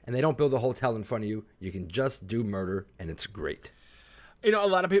face, and they don't build a hotel in front of you. You can just do murder, and it's great. You know, a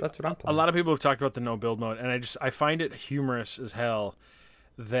lot of people. That's what I'm playing. A lot of people have talked about the no build mode, and I find it humorous as hell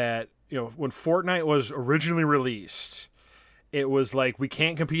that, you know, when Fortnite was originally released, it was like, we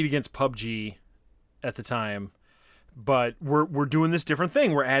can't compete against PUBG at the time, but we're doing this different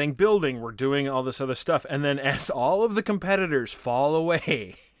thing. We're adding building. We're doing all this other stuff, and then as all of the competitors fall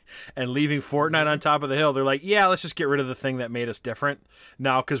away and leaving Fortnite on top of the hill, they're like, yeah, let's just get rid of the thing that made us different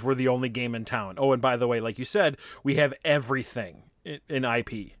now because we're the only game in town. Oh, and by the way, like you said, we have everything in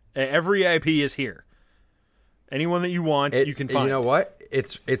IP. Every IP is here. Anyone that you want, you can find. You know what?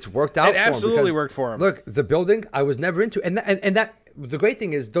 It's worked out. It absolutely worked for him. Look, the building I was never into, and that the great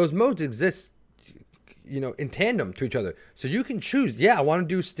thing is those modes exist, you know, in tandem to each other. So you can choose. Yeah, I want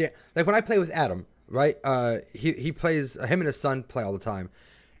to do like when I play with Adam, right? He plays. Him and his son play all the time,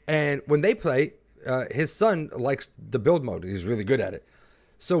 and when they play, his son likes the build mode. He's really good at it.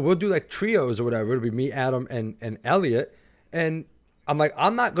 So we'll do like trios or whatever. It'll be me, Adam, and Elliot. And I'm like,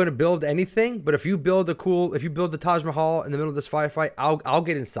 I'm not going to build anything, but if you build the Taj Mahal in the middle of this firefight, I'll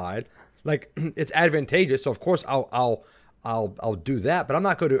get inside. Like, it's advantageous, so of course I'll do that, but I'm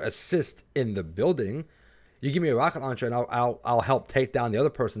not going to assist in the building. You give me a rocket launcher, and I'll help take down the other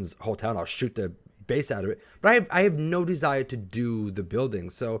person's hotel, and I'll shoot the base out of it. But I have no desire to do the building.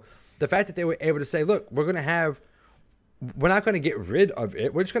 So the fact that they were able to say, look, we're not going to get rid of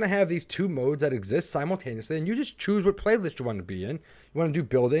it. We're just going to have these two modes that exist simultaneously, and you just choose what playlist you want to be in. You want to do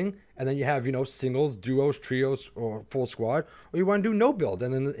building, and then you have, you know, singles, duos, trios, or full squad, or you want to do no build,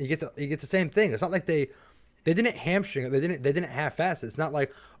 and then you get the same thing. It's not like they didn't hamstring it. They didn't half-ass it. It's not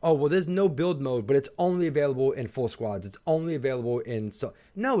like, oh, well, there's no build mode, but it's only available in full squads. It's only available in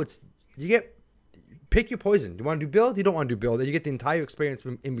no. Pick your poison. Do you want to do build? You don't want to do build, and you get the entire experience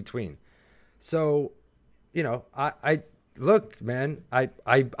in between. So, you know, I look, man,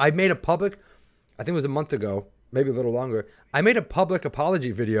 I made a public, I think it was a month ago, maybe a little longer. I made a public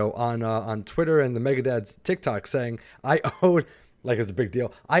apology video on Twitter and the Megadad's TikTok saying I owed, like it's a big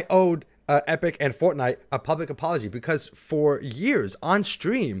deal, I owed Epic and Fortnite a public apology because for years on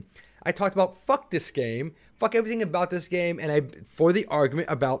stream, I talked about fuck this game, fuck everything about this game, and for the argument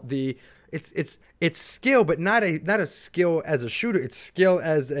about it's skill, but not a skill as a shooter. It's skill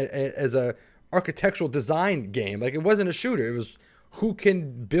as a architectural design game. Like, it wasn't a shooter. It was who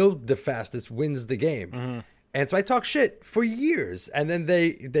can build the fastest wins the game. Mm-hmm. And so I talked shit for years, and then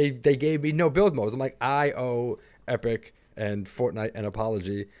they gave me no build modes. I'm like, I owe Epic and Fortnite an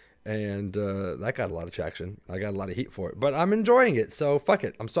apology. And that got a lot of traction. I got a lot of heat for it, but I'm enjoying it. So fuck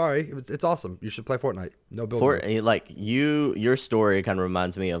it. I'm sorry. It's awesome. You should play Fortnite. No build mode. Like your story kind of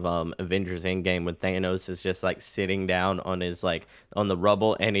reminds me of Avengers Endgame when Thanos is just like sitting down on his like on the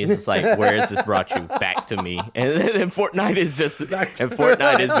rubble, and he's just like, "Where has this brought you? Back to me." And then Fortnite is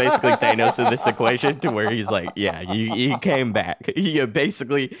Fortnite is basically Thanos in this equation to where he's like, "Yeah, you came back. You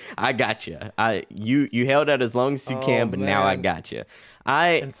basically, I got you. You held out as long as you can, but now I got you."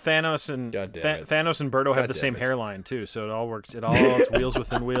 And Thanos and Birdo have the same hairline too, so it all works. It's wheels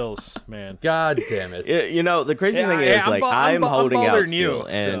within wheels, man. God damn it! You know, the crazy thing is, like, I'm holding out still,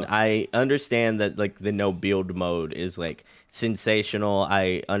 and I understand that like the no build mode is like sensational.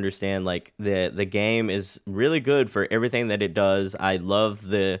 I understand like the game is really good for everything that it does. I love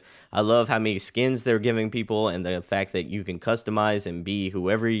how many skins they're giving people, and the fact that you can customize and be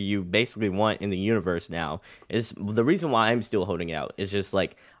whoever you basically want in the universe now is the reason why I'm still holding out. It's just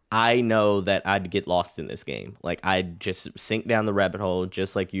like, I know that I'd get lost in this game. Like, I'd just sink down the rabbit hole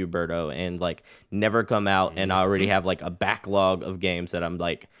just like you, Berto, and like never come out. And I already have like a backlog of games that I'm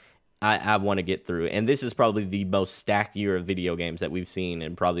like, I want to get through. And this is probably the most stacked year of video games that we've seen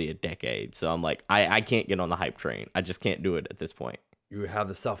in probably a decade. So I'm like, I can't get on the hype train. I just can't do it at this point. You have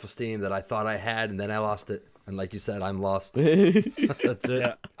the self-esteem that I thought I had, and then I lost it. And like you said, I'm lost. That's it.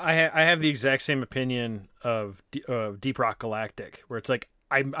 Yeah, I have the exact same opinion of Deep Rock Galactic, where it's like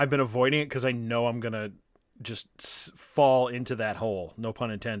I've been avoiding it because I know I'm gonna just fall into that hole. No pun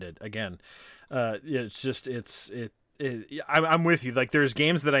intended. Again, it's I'm with you. Like, there's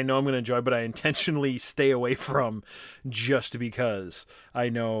games that I know I'm going to enjoy, but I intentionally stay away from just because I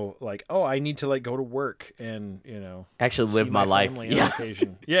know, like, oh, I need to like go to work and actually live my life. On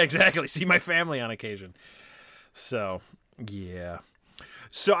occasion. Yeah, exactly. See my family on occasion. So yeah.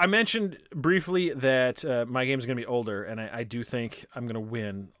 So I mentioned briefly that my game's going to be older, and I do think I'm going to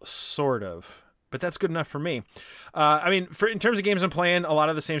win, sort of. But that's good enough for me. I mean, in terms of games I'm playing, a lot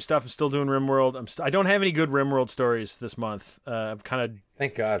of the same stuff. I'm still doing RimWorld. I don't have any good RimWorld stories this month. I've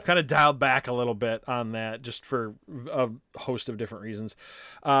thank God, kind of dialed back a little bit on that, just for a host of different reasons.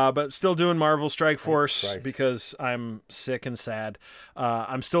 But still doing Marvel Strike Force because I'm sick and sad.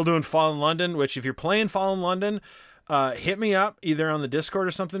 I'm still doing Fallen London, which if you're playing Fallen London, hit me up either on the Discord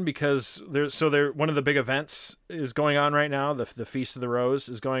or something, because one of the big events is going on right now. The Feast of the Rose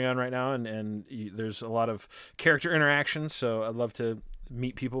is going on right now, and there's a lot of character interaction. So I'd love to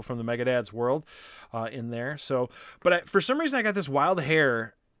meet people from the Megadad's world in there. So, but for some reason I got this wild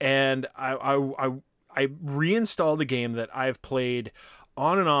hair, and I reinstalled a game that I've played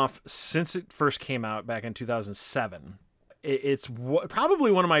on and off since it first came out back in 2007. It's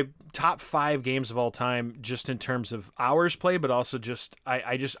probably one of my top 5 games of all time, just in terms of hours played, but also just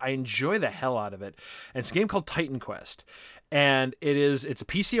I enjoy the hell out of it. And it's a game called Titan Quest, and it's a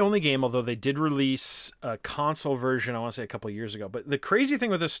PC only game, although they did release a console version, I want to say a couple of years ago. But the crazy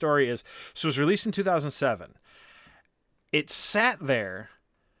thing with this story is, so it was released in 2007. It sat there,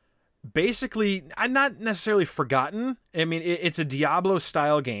 basically, not necessarily forgotten. I mean, it's a Diablo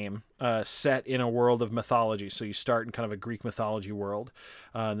style game set in a world of mythology. So you start in kind of a Greek mythology world,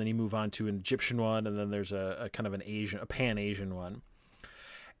 and then you move on to an Egyptian one, and then there's a kind of a Pan-Asian one.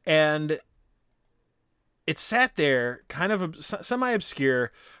 And it sat there kind of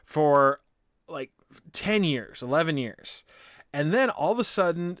semi-obscure for like 10 years, 11 years. And then all of a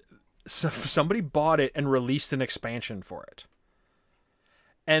sudden, somebody bought it and released an expansion for it.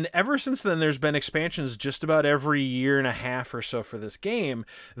 And ever since then, there's been expansions just about every year and a half or so for this game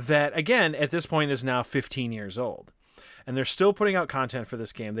that, again, at this point is now 15 years old. And they're still putting out content for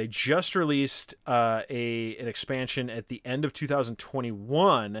this game. They just released an expansion at the end of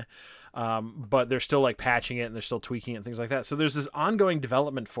 2021, but they're still like patching it and they're still tweaking it and things like that. So there's this ongoing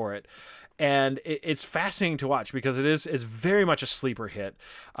development for it. And it's fascinating to watch because it's very much a sleeper hit.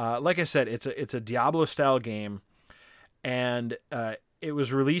 Like I said, it's a Diablo-style game. And it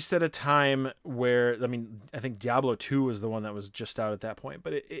was released at a time where, I mean, I think Diablo 2 was the one that was just out at that point,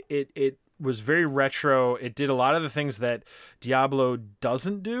 but it was very retro. It did a lot of the things that Diablo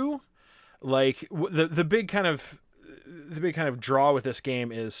doesn't do. Like the big kind of draw with this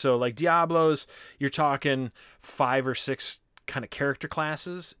game is, so like Diablo's, you're talking 5 or 6 kind of character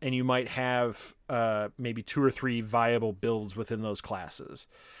classes, and you might have maybe 2 or 3 viable builds within those classes.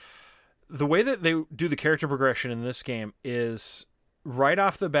 The way that they do the character progression in this game is, right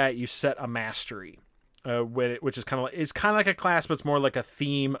off the bat, you set a mastery, which is kind of like a class, but it's more like a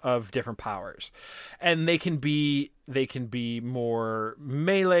theme of different powers, and they can be more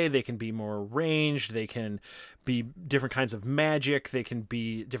melee, they can be more ranged, they can be different kinds of magic, they can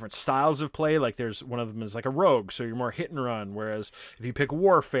be different styles of play. Like there's one of them is like a rogue, so you're more hit and run, whereas if you pick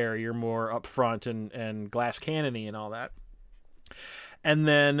warfare, you're more up front and glass cannony and all that. And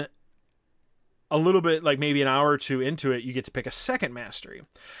then a little bit, like maybe an hour or two into it, you get to pick a second mastery.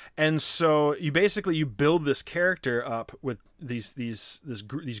 And so you build this character up with these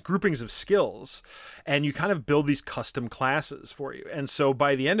groupings of skills, and you kind of build these custom classes for you. And so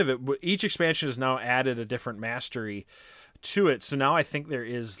by the end of it, each expansion has now added a different mastery to it. So now I think there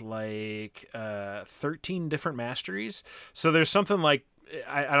is like 13 different masteries. So there's something like,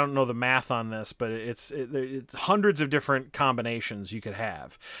 I don't know the math on this, but it's hundreds of different combinations you could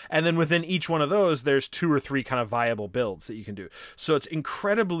have. And then within each one of those, there's 2 or 3 kind of viable builds that you can do. So it's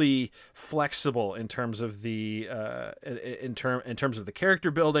incredibly flexible in terms of the in terms of the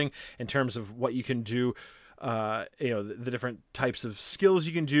character building, in terms of what you can do. The different types of skills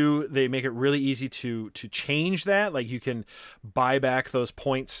you can do. They make it really easy to change that. Like you can buy back those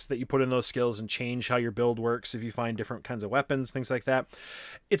points that you put in those skills and change how your build works if you find different kinds of weapons, things like that.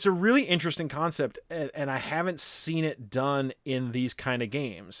 It's a really interesting concept, and I haven't seen it done in these kind of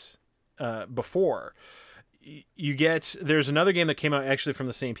games before. There's another game that came out actually from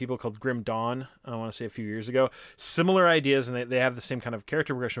the same people called Grim Dawn, I want to say a few years ago. Similar ideas, and they have the same kind of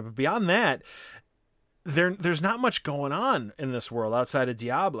character progression, but beyond that, there's not much going on in this world outside of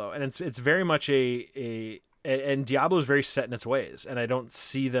Diablo, and it's very much and Diablo is very set in its ways, and I don't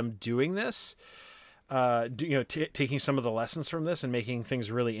see them doing this, taking some of the lessons from this and making things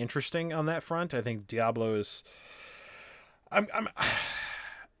really interesting on that front. I think Diablo is,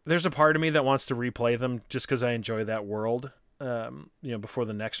 there's a part of me that wants to replay them just because I enjoy that world. Before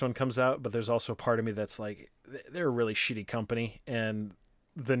the next one comes out, but there's also a part of me that's like, they're a really shitty company, and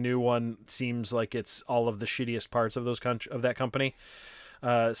the new one seems like it's all of the shittiest parts of that company.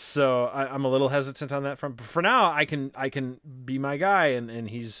 So I'm a little hesitant on that front. But for now, I can be my guy, and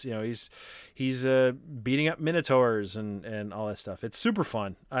he's beating up minotaurs and all that stuff. It's super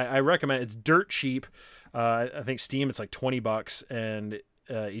fun. I recommend it. It's dirt cheap. I think Steam it's like $20, and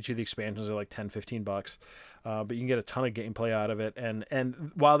each of the expansions are like $10-15. But you can get a ton of gameplay out of it,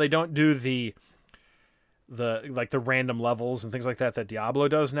 and while they don't do the random levels and things like that Diablo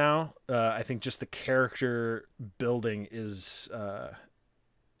does now, I think just the character building is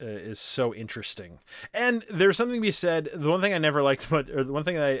so interesting. And there's something to be said. The one thing I never liked, or the one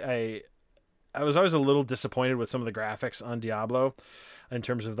thing I was always a little disappointed with some of the graphics on Diablo, in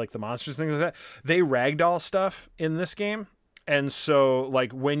terms of like the monsters and things like that. They ragdoll stuff in this game. And so,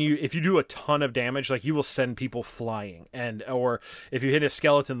 like, if you do a ton of damage, like, you will send people flying, or if you hit a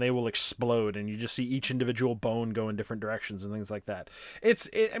skeleton, they will explode, and you just see each individual bone go in different directions and things like that. It's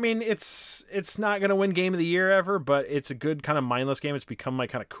not gonna win Game of the Year ever, but it's a good kind of mindless game. It's become my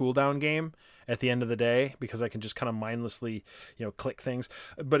kind of cooldown game at the end of the day, because I can just kind of mindlessly, click things.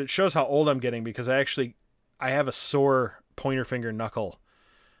 But it shows how old I'm getting, because I have a sore pointer finger knuckle.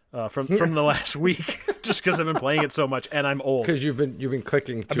 From the last week, just because I've been playing it so much, and I'm old. Because you've been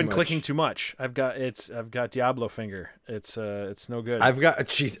clicking. Clicking too much. I've got Diablo finger. It's no good. I've got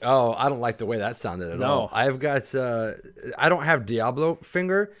cheese. Oh, I don't like the way that sounded at all. I've got. I don't have Diablo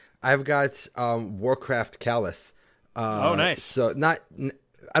finger. I've got Warcraft callus. Oh, nice. So I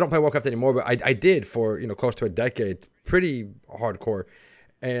don't play Warcraft anymore, but I did for close to a decade. Pretty hardcore.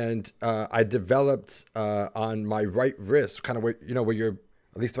 And I developed on my right wrist, kind of where you're.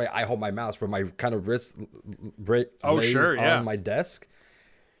 At least the way I hold my mouse, where my kind of wrist lays on my desk.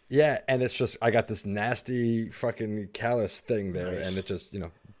 Yeah, and it's just, I got this nasty fucking callus thing there, nice. And it just,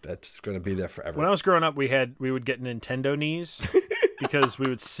 that's going to be there forever. When I was growing up, we would get Nintendo knees because we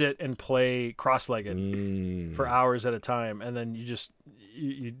would sit and play cross-legged for hours at a time, and then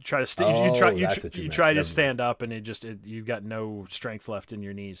you try to stand up, and you've got no strength left in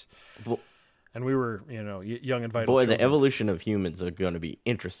your knees. And we were, young and vital. Boy, children. The evolution of humans are going to be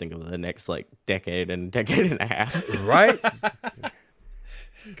interesting over the next decade and a half. Right?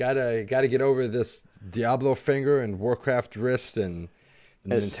 Gotta get over this Diablo finger and Warcraft wrist and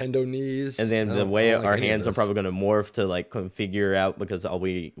Nintendo knees. And then the way our hands are probably going to morph to like figure out, because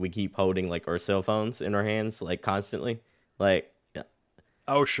we keep holding like our cell phones in our hands like constantly. Like, yeah.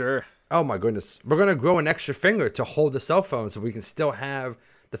 Oh, sure. Oh my goodness. We're going to grow an extra finger to hold the cell phone so we can still have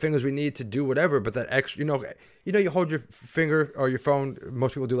the fingers we need to do whatever, but that extra, you hold your finger or your phone.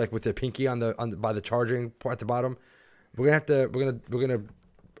 Most people do like with their pinky by the charging part at the bottom. We're gonna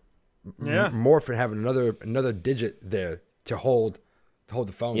morph and have another digit there to hold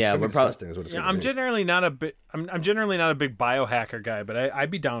the phone. Yeah, we're disgusting. Is what it's I'm generally not a big biohacker guy, but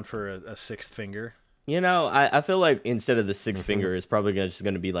I'd be down for a sixth finger. I feel like instead of the sixth finger, it's probably just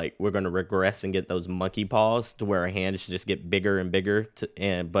going to be like, we're going to regress and get those monkey paws to where our hands just get bigger and bigger,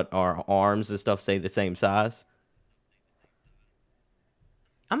 but our arms and stuff stay the same size.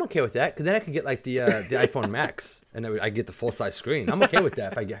 I'm okay with that, because then I can get like the iPhone Max, and I get the full size screen. I'm okay with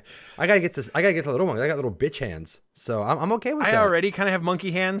that. I gotta get the little one. I got little bitch hands, so I'm okay with that. I already kind of have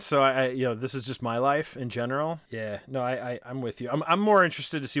monkey hands, so I this is just my life in general. Yeah, no, I'm with you. I'm more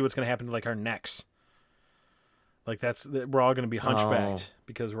interested to see what's going to happen to like our necks. Like we're all going to be hunchbacked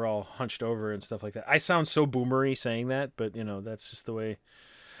because we're all hunched over and stuff like that. I sound so boomery saying that, but that's just the way.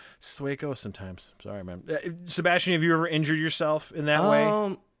 It's the way it goes sometimes. Sorry, man. Sebastian, have you ever injured yourself in that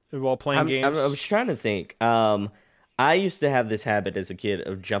way while playing games? I was trying to think. I used to have this habit as a kid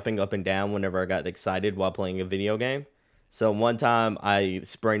of jumping up and down whenever I got excited while playing a video game. So one time I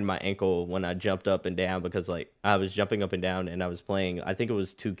sprained my ankle when I jumped up and down, because like I was jumping up and down and I was playing, I think it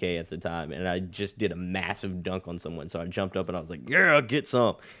was 2K at the time, and I just did a massive dunk on someone. So I jumped up and I was like, yeah, I'll get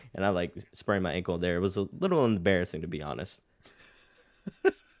some. And I like sprained my ankle there. It was a little embarrassing, to be honest.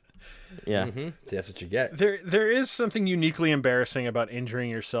 Yeah. Mm-hmm. So that's what you get. There is something uniquely embarrassing about injuring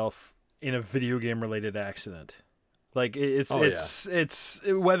yourself in a video game related accident. Like it's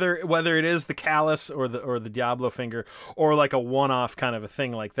whether it is the callus or the Diablo finger, or like a one-off kind of a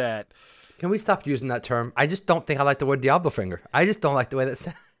thing like that. Can we stop using that term? I just don't think I like the word Diablo finger. I just don't like the way that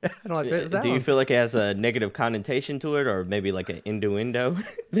sounds. I don't like the way that sounds. Do you feel like it has a negative connotation to it, or maybe like an innuendo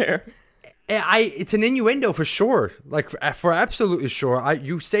there? It's an innuendo for sure. Like for absolutely sure.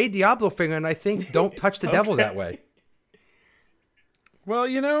 You say Diablo finger, and I think don't touch the devil that way. Well,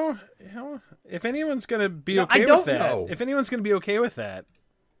 if anyone's gonna be okay with that, if anyone's gonna be okay with that,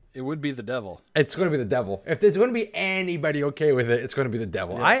 It would be the devil. It's going to be the devil. If there's going to be anybody okay with it, it's going to be the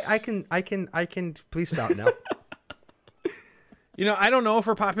devil. Yes. I can. Please stop now. I don't know if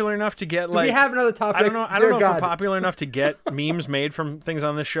we're popular enough to get We have another topic. I don't know Dear if God. we're popular enough to get memes made from things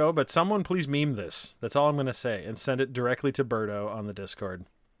on this show, but someone please meme this. That's all I'm going to say, and send it directly to Berto on the Discord.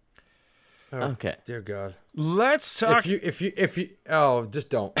 Okay. Dear God. Let's talk. If you. Oh, just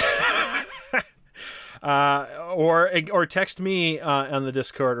don't. Or text me on the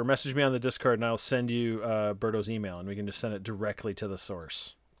Discord, or message me on the Discord, and I'll send you Berto's email, and we can just send it directly to the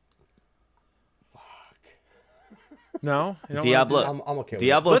source. No, you don't Diablo. wanna do I'm okay with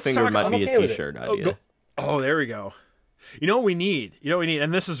Diablo Let's finger talk- might I'm be okay a with it. T-shirt Oh, idea. there we go. You know what we need?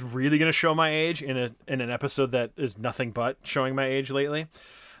 And this is really going to show my age in an episode that is nothing but showing my age lately.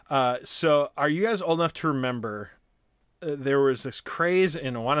 So are you guys old enough to remember there was this craze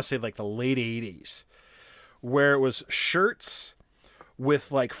in, I want to say, like the late 80s, where it was shirts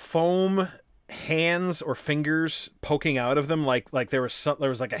with like foam hands or fingers poking out of them, like there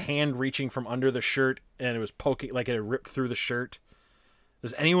was like a hand reaching from under the shirt and it was poking, like it had ripped through the shirt.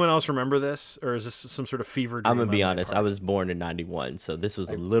 Does anyone else remember this, or is this some sort of fever dream? I'm gonna be on my honest. part? I was born in '91, so this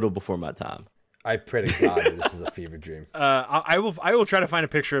was a little before my time. I pray to God that this is a fever dream. I will try to find a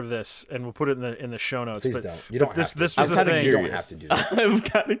picture of this and we'll put it in the show notes. Please but, don't. You but don't this have to. this I'm was the kinda thing. You curious. don't have to do this. I'm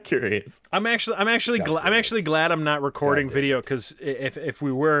kind of curious. I'm actually glad I'm not recording God damn video, because if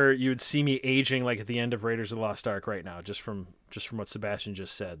we were, you would see me aging like at the end of Raiders of the Lost Ark right now, just from what Sebastian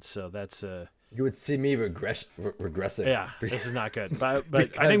just said. So that's You would see me regressing. yeah, this is not good. But I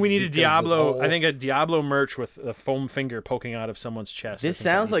Because- think we need a because this Diablo. whole- I think a Diablo merch with a foam finger poking out of someone's chest. This I think that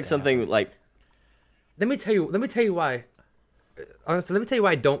sounds needs like to something happen. like Let me tell you why. Honestly, let me tell you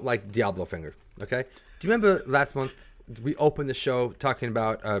why I don't like Diablo Finger. Okay? Do you remember last month we opened the show talking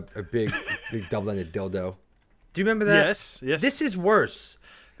about a big double-ended dildo? Do you remember that? Yes. This is worse.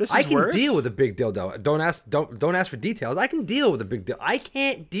 This is I can worse? deal with a big dildo. Don't ask for details. I can deal with a big dildo. I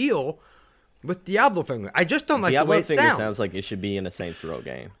can't deal with Diablo Finger. I just don't like the Diablo way it finger sounds like it should be in a Saints Row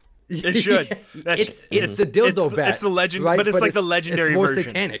game. It should. It's the dildo bat. It's the legend, right? but it's like the it's legendary more version.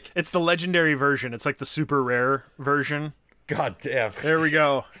 satanic. It's the legendary version. It's like the super rare version. God damn. There we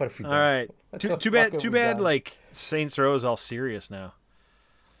go. What have we All done? right. What Too the bad. fuck have Too we bad. done? Like Saints Row is all serious now.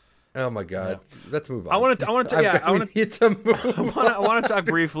 Oh my God. Let's move on. I want to. We need to move. I want to talk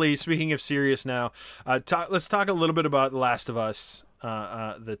briefly. Speaking of serious now, let's talk a little bit about The Last of Us,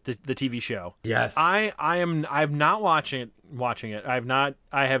 the TV show. Yes. I'm not watching it. I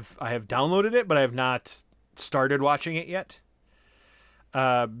have downloaded it, but I have not started watching it yet.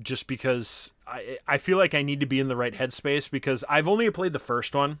 Just because I feel like I need to be in the right headspace, because I've only played the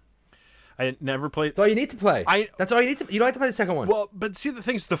first one. I never played. That's all you need to play. That's all you need to. You don't have to play the second one. Well, but see, the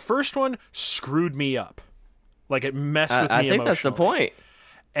thing is, the first one screwed me up. Like, it messed with me I think that's the emotionally. point.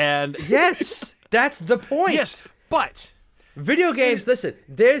 And yes, that's the point. yes, but Video games. Listen,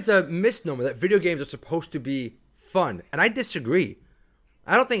 there's a misnomer that video games are supposed to be fun, and I disagree.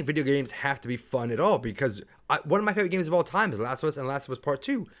 I don't think video games have to be fun at all, because one of my favorite games of all time is Last of Us and Last of Us Part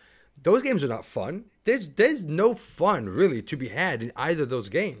 2. Those games are not fun. There's no fun really to be had in either of those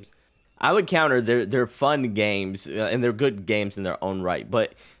games. I would counter they're fun games and they're good games in their own right,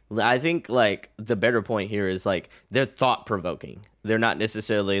 but I think like the better point here is like they're thought provoking. They're not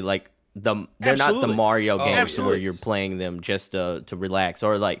necessarily like they're not the Absolutely. Mario games where absolutely. you're playing them just to relax,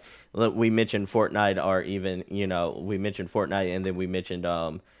 or like we mentioned Fortnite, or even we mentioned Fortnite and then we mentioned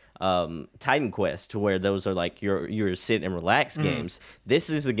Titan Quest, where those are like your sit and relax games. This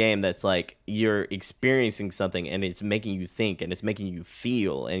is a game that's like you're experiencing something and it's making you think and it's making you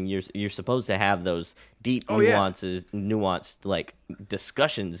feel, and you're supposed to have those deep nuanced like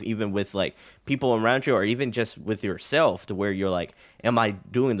discussions, even with like people around you, or even just with yourself, to where you're like, am I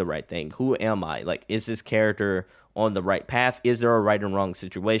doing the right thing? Who am I? Like, is this character on the right path? Is there a right and wrong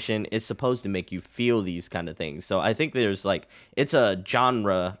situation? It's supposed to make you feel these kind of things. So I think there's like, it's a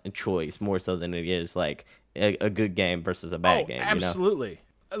genre choice more so than it is like a good game versus a bad game. Absolutely.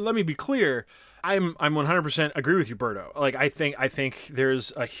 Let me be clear. I'm 100% agree with you, Berto. Like, I think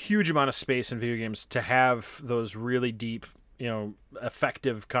there's a huge amount of space in video games to have those really deep,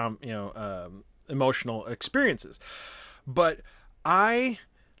 effective, emotional experiences. But like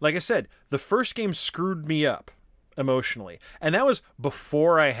I said, the first game screwed me up emotionally, and that was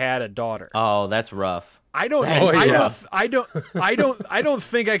before I had a daughter. Oh, that's rough. I don't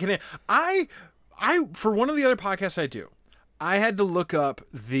think I can. I for one of the other podcasts I do, I had to look up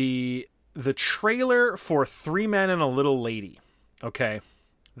the trailer for 3 Men and a Little Lady. Okay.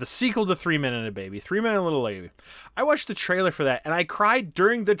 The sequel to 3 Men and a Baby. 3 Men and a Little Lady. I watched the trailer for that and I cried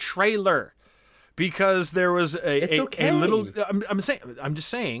during the trailer because there was It's okay. a little. I'm just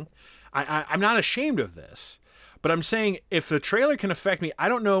saying. I'm not ashamed of this, but I'm saying if the trailer can affect me, I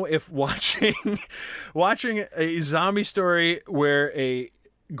don't know if watching a zombie story where a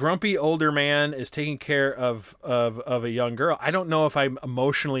grumpy older man is taking care of a young girl, I don't know if I'm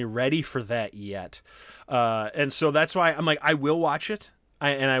emotionally ready for that yet. And so that's why I'm like, I will watch it,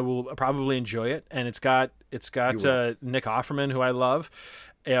 and I will probably enjoy it. And it's got Nick Offerman, who I love.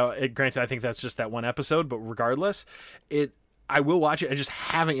 Granted, I think that's just that one episode, but regardless, I will watch it. I just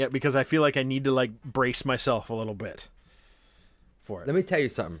haven't yet because I feel like I need to like brace myself a little bit for it. Let me tell you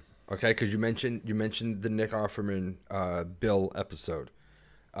something, okay? Because you mentioned the Nick Offerman Bill episode.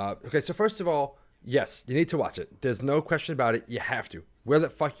 Okay, so first of all, yes, you need to watch it. There's no question about it. You have to. Will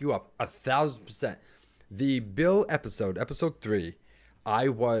it fuck you up? 1,000%. The Bill episode 3, I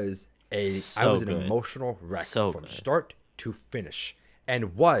was an emotional wreck from start to finish,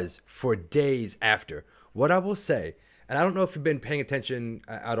 and was for days after. What I will say, and I don't know if you've been paying attention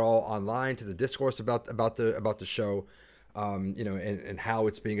at all online to the discourse about the show, and how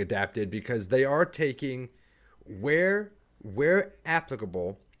it's being adapted, because they are taking where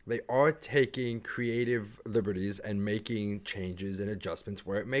applicable, they are taking creative liberties and making changes and adjustments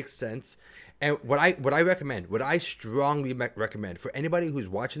where it makes sense. And what I strongly recommend for anybody who's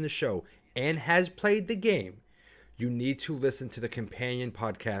watching the show and has played the game, you need to listen to the companion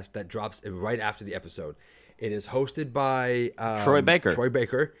podcast that drops right after the episode. It is hosted by Troy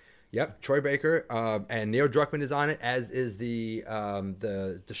Baker. Yep, Troy Baker, and Neil Druckmann is on it, as is the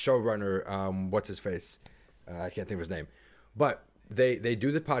showrunner. What's his face? I can't think of his name, but they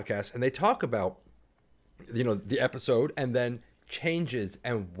do the podcast and they talk about the episode and then changes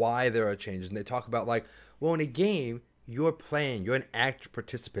and why there are changes, and they talk about like, well, in a game you're an active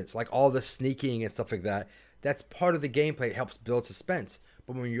participant, so like all the sneaking and stuff like that, that's part of the gameplay. It helps build suspense,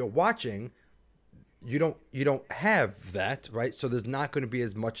 but when you're watching, you don't have that, right? So there's not going to be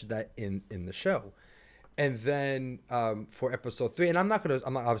as much of that in the show. And then for episode 3, and I'm obviously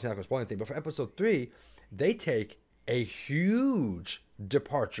not going to spoil anything, but for episode 3, they take a huge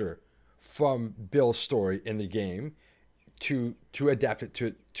departure from Bill's story in the game to adapt it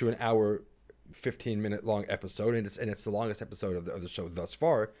to an hour 15-minute long episode, and it's the longest episode of the show thus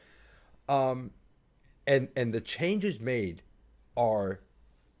far. And the changes made are,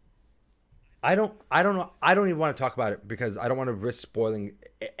 I don't even want to talk about it because I don't want to risk spoiling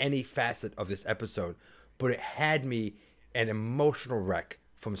any facet of this episode, but it had me an emotional wreck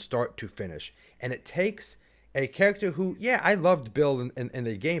from start to finish. And it takes a character who, I loved Bill in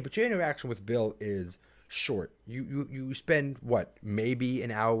the game, but your interaction with Bill is short. You spend maybe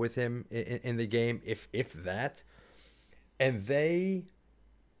an hour with him in the game, if that, and they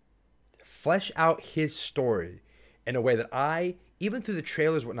flesh out his story in a way that I, even through the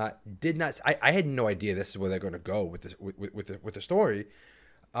trailers, whatnot, did not. I had no idea this is where they're going to go with this with the story.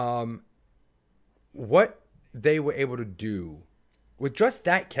 What they were able to do with just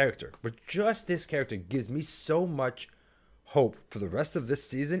that character, with just this character, gives me so much hope for the rest of this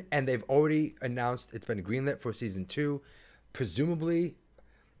season. And they've already announced it's been greenlit for season 2. Presumably,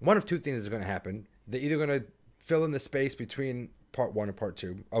 one of two things is going to happen. They're either going to fill in the space between part 1 and part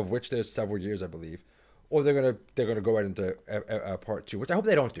 2, of which there's several years, I believe, or they're gonna go right into part 2, which I hope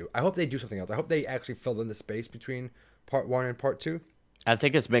they don't do. I hope they do something else. I hope they actually fill in the space between part 1 and part 2. I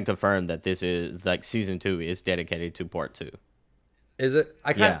think it's been confirmed that this is like season 2 is dedicated to part 2. Is it?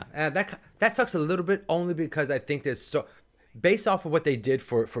 That sucks a little bit, only because I think there's based off of what they did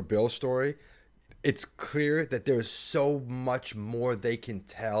for Bill's story, it's clear that there's so much more they can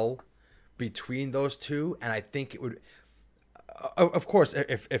tell between those two, and I think it would. Of course,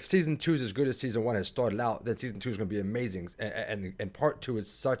 if season 2 is as good as season 1 has started out, then season 2 is going to be amazing, and part 2 is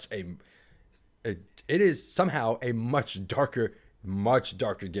such it is somehow a much darker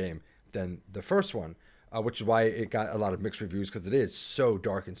game than the first one, which is why it got a lot of mixed reviews, because it is so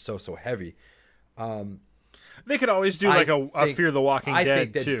dark and so heavy. They could always do like a Fear the Walking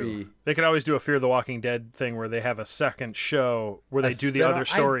Dead too. They could always do a Fear the Walking Dead thing where they have a second show where they do the other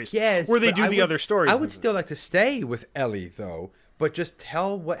stories. Yes, where they do the other stories. I would still like to stay with Ellie though, but just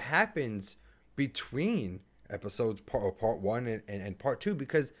tell what happens between episodes part 1 and part 2,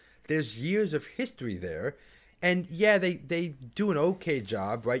 because there's years of history there. And they do an okay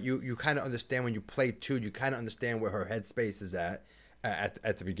job, right? You kind of understand when you play 2, you kind of understand where her headspace is at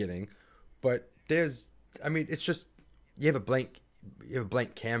the beginning, but it's just you have a blank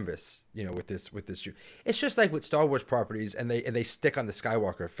canvas, with this. It's just like with Star Wars properties, and they stick on the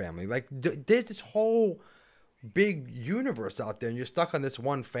Skywalker family. Like there's this whole big universe out there, and you're stuck on this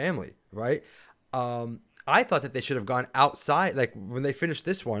one family, right? I thought that they should have gone outside. Like when they finished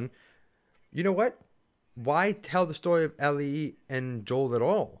this one, you know what? Why tell the story of Ellie and Joel at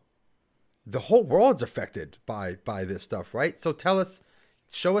all? The whole world's affected by this stuff, right? So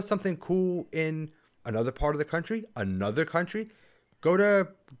show us something cool in another part of the country, another country. Go to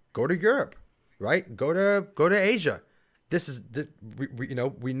Europe, right? Go to Asia.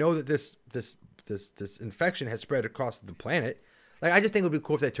 We know that this infection has spread across the planet. Like, I just think it would be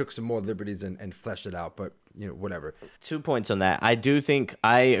cool if they took some more liberties and fleshed it out, but whatever. 2 points on that.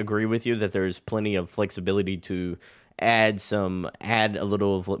 I agree with you that there's plenty of flexibility to add a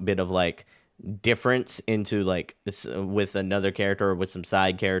little bit of like difference into like this with another character or with some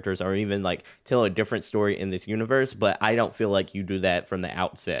side characters, or even like tell a different story in this universe. But I don't feel like you do that from the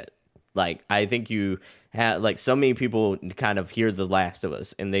outset. Like, I think you have, like, so many people kind of hear The Last of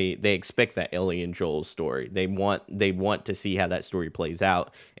Us and they expect that Ellie and Joel story. They want to see how that story plays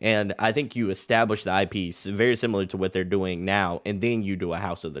out. And I think you establish the IP very similar to what they're doing now, and then you do a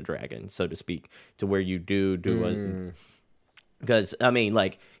House of the Dragon, so to speak, to where you do a... Because, I mean,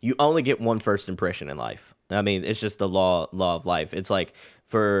 like, you only get one first impression in life. I mean, it's just the law of life. It's like,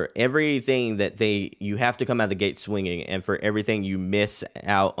 for everything that you have to come out of the gate swinging, and for everything you miss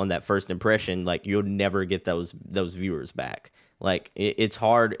out on that first impression, like, you'll never get those viewers back. Like, it's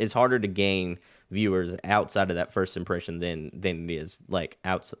harder to gain viewers outside of that first impression than it is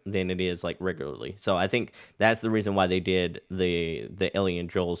like regularly. So I think that's the reason why they did the Ellie and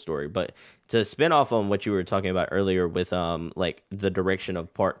Joel story. But to spin off on what you were talking about earlier with like the direction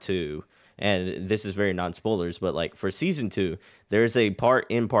of part 2, and this is very non-spoilers, but like for season 2, there's a part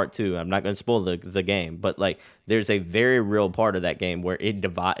in part 2. I'm not going to spoil the game, but like there's a very real part of that game where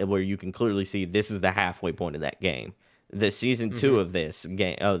where you can clearly see this is the halfway point of that game. The season 2 of this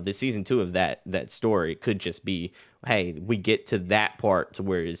game, the season 2 of that story could just be, hey, we get to that part to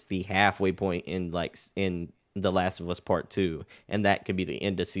where it's the halfway point in The Last of Us Part 2, and that could be the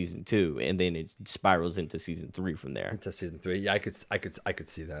end of season 2, and then it spirals into season 3 from there. Into season 3, yeah, I could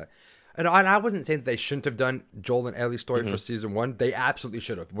see that. And I wasn't saying that they shouldn't have done Joel and Ellie's story for season 1. They absolutely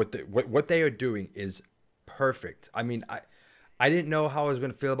should have. What they are doing is perfect. I mean, I didn't know how I was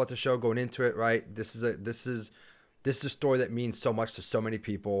going to feel about the show going into it. Right, this is a story that means so much to so many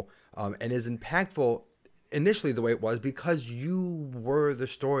people, and is impactful initially the way it was because you were the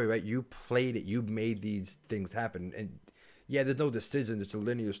story, right? You played it, you made these things happen, and yeah, there's no decision. It's a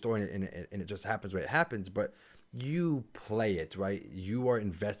linear story, and it just happens where it happens. But you play it, right? You are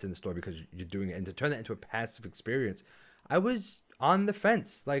invested in the story because you're doing it, and to turn that into a passive experience, I was on the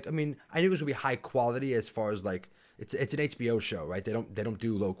fence. Like, I mean, I knew it was gonna be high quality as far as like it's an HBO show, right? They don't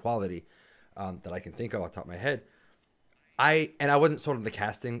do low quality that I can think of off the top of my head. I wasn't sold on the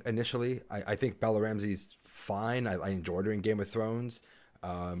casting initially. I think Bella Ramsey's fine. I enjoyed her in Game of Thrones.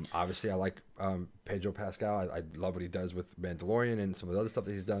 Obviously, I like Pedro Pascal. I love what he does with Mandalorian and some of the other stuff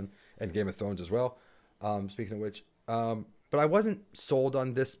that he's done, and Game of Thrones as well. Speaking of which, but I wasn't sold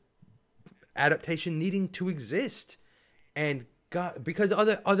on this adaptation needing to exist, and because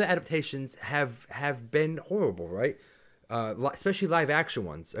other adaptations have been horrible, right? Especially live action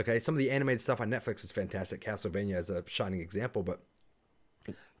ones. Okay, some of the animated stuff on Netflix is fantastic. Castlevania is a shining example, but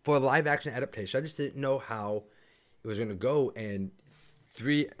for a live action adaptation, I just didn't know how it was going to go. And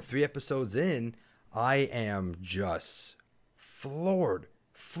three episodes in, I am just floored,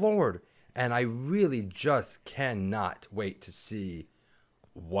 and I really just cannot wait to see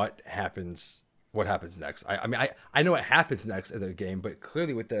what happens next. I mean, I know what happens next in the game, but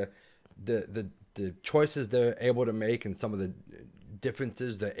clearly with the choices they're able to make and some of the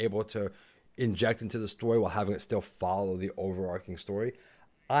differences they're able to inject into the story while having it still follow the overarching story,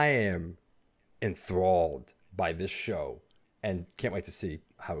 I am enthralled by this show and can't wait to see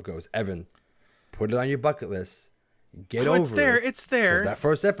how it goes. Evan, put it on your bucket list. Get over it. It's there. That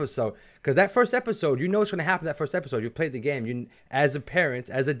first episode, you know what's going to happen in that first episode. You've played the game. You, as a parent,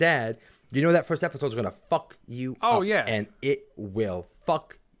 as a dad, you know that first episode is going to fuck you up. Oh, yeah. And it will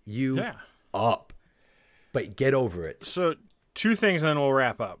fuck you up. But get over it. So 2 things, and then we'll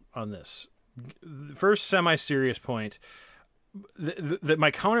wrap up on this. First, semi-serious point. My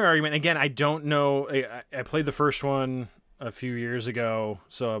counter argument, again, I don't know. I played the first one a few years ago,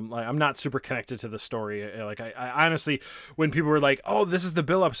 so I'm not super connected to the story. Like I honestly, when people were like, "Oh, this is the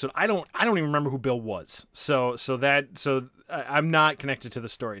Bill episode," I don't even remember who Bill was. So I'm not connected to the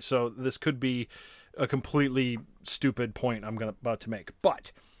story. So this could be a completely stupid point I'm about to make.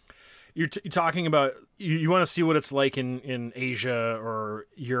 But you're talking about you want to see what it's like in Asia or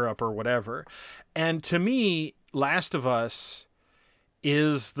Europe or whatever, and to me, Last of Us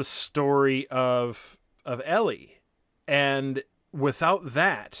is the story of Ellie. And without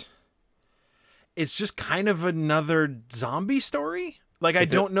that, it's just kind of another zombie story. Like I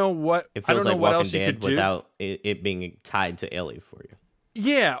don't know what It I feels don't know like what Walking else you Dead could do. without it being tied to Ellie for you.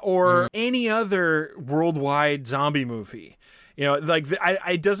 Yeah, or any other worldwide zombie movie. You know, like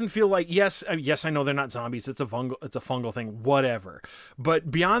I doesn't feel like yes, I know they're not zombies. It's a fungal thing, whatever.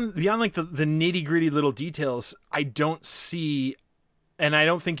 But beyond like the nitty gritty little details, I don't see, and I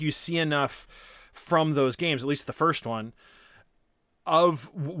don't think you see enough from those games, at least the first one,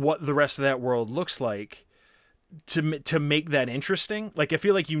 of what the rest of that world looks like to make that interesting. Like I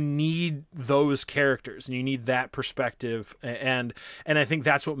feel like you need those characters and you need that perspective, and I think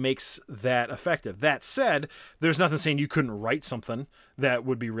that's what makes that effective. That said, there's nothing saying you couldn't write something that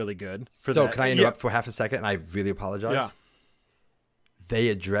would be really good for So that. can I interrupt for half a second? And I really apologize. Yeah. They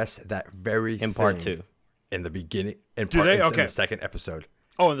addressed that very In part 2. in the beginning. In they? Okay. In the second episode.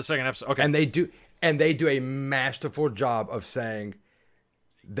 Oh, in the second episode. Okay. And they do a masterful job of saying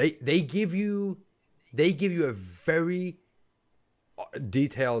they give you a very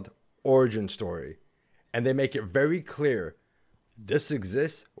detailed origin story, and they make it very clear this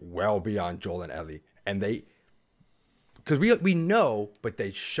exists well beyond Joel and Ellie, and because we know, but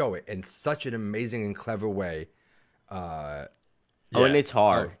they show it in such an amazing and clever way. And Yeah. it's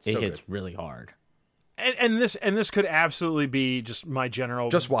hard. Oh, so it hits good. really hard. And this could absolutely be just my general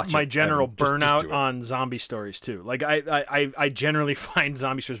watch my it, general Evan. Just burnout do it. on zombie stories too. Like I generally find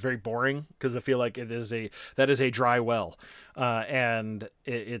zombie stories very boring because I feel like that is a dry well, and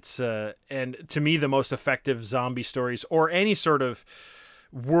it's and to me the most effective zombie stories or any sort of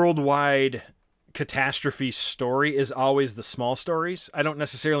worldwide catastrophe story is always the small stories. I don't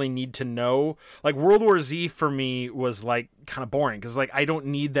necessarily need to know. Like World War Z for me was like kind of boring because like I don't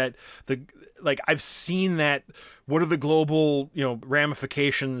need that. I've seen that. What are the global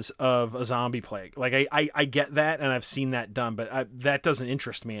ramifications of a zombie plague? Like I get that and I've seen that done, but that doesn't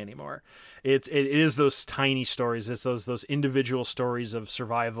interest me anymore. It is those tiny stories. It's those individual stories of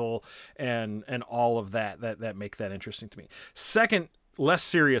survival and all of that make that interesting to me. Second, less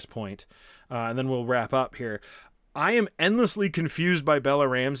serious point. And then we'll wrap up here. I am endlessly confused by Bella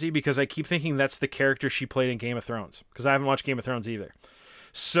Ramsey because I keep thinking that's the character she played in Game of Thrones because I haven't watched Game of Thrones either.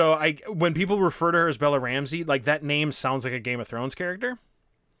 So when people refer to her as Bella Ramsey, like that name sounds like a Game of Thrones character.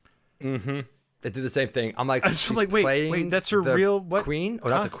 Mm-hmm. They did the same thing. I'm like, she's like, wait, playing that's her the real what? queen?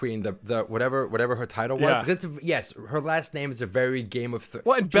 Or not the queen, the whatever her title was. Yeah. Because yes, her last name is a very Game of Thrones.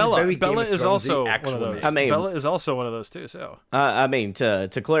 Well, and Bella is also one of those. I mean, Bella is also one of those too. So I mean, to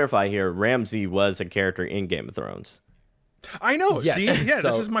clarify here, Ramsay was a character in Game of Thrones. I know. Yes. See, yeah, So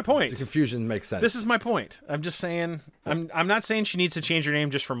this is my point. The confusion makes sense. This is my point. I'm just saying. I'm not saying she needs to change her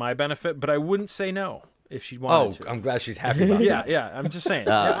name just for my benefit, but I wouldn't say no if she wanted to. I'm glad she's happy about it. Yeah. I'm just saying.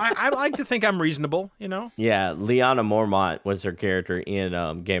 I like to think I'm reasonable. Yeah, Lyanna Mormont was her character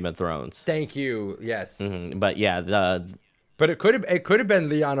in Game of Thrones. Thank you. Yes. Mm-hmm. But yeah, But it could have been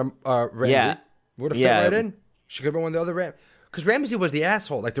Lyanna Ramsey. Yeah. Would have fit Yeah. right in. She could have been one of the other Ram. Because Ramsey was the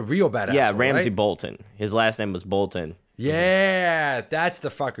asshole, like the real bad asshole. Ramsay right? Bolton. His last name was Bolton. Yeah, that's the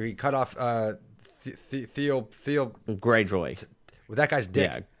fucker. He cut off Theo Greyjoy. with that guy's dick.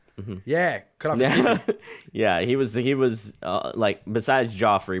 Yeah. Yeah, cut off his dick. Yeah, he was like, besides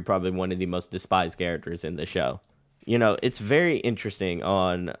Joffrey, probably one of the most despised characters in the show. It's very interesting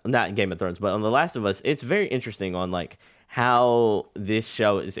on, not in Game of Thrones, but on The Last of Us, it's very interesting on like how this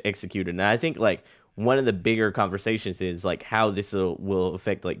show is executed. And I think like one of the bigger conversations is like how this will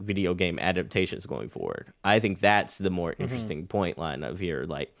affect like video game adaptations going forward. I think that's the more interesting point line of here,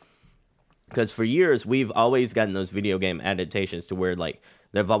 like, because for years we've always gotten those video game adaptations to where like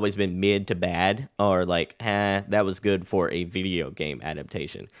they've always been mid to bad, or like, that was good for a video game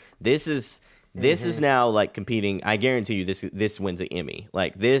adaptation. This is now like competing. I guarantee you, this wins an Emmy.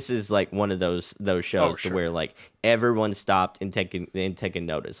 Like this is like one of those shows to where like everyone stopped and taking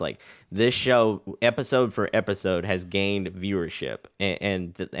notice. Like this show, episode for episode, has gained viewership,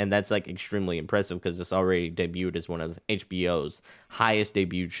 and that's like extremely impressive because it's already debuted as one of HBO's highest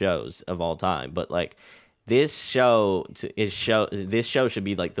debuted shows of all time. But like, this show should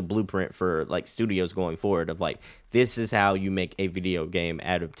be like the blueprint for like studios going forward of like, this is how you make a video game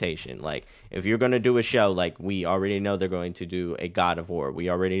adaptation. Like if you're going to do a show, like we already know they're going to do a God of War. We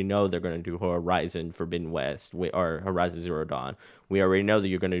already know they're going to do Horizon Forbidden West or Horizon Zero Dawn. We already know that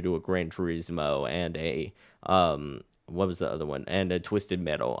you're going to do a Gran Turismo and a what was the other one? And a Twisted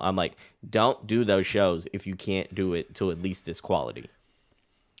Metal. I'm like, don't do those shows if you can't do it to at least this quality.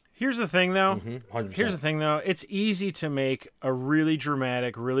 Here's the thing, though. 100%. Here's the thing, though. It's easy to make a really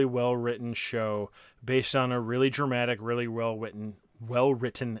dramatic, really well-written show based on a really dramatic, really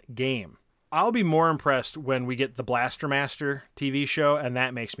well-written game. I'll be more impressed when we get the Blaster Master TV show, and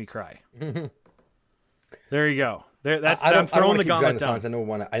that makes me cry. There you go. That's I I'm don't throwing want the to keep dragging gauntlet this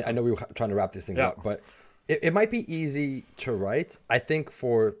on. down. I know we were trying to wrap this thing Yeah. up, but it might be easy to write. I think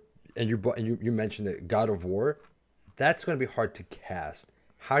and you mentioned it, God of War. That's going to be hard to cast.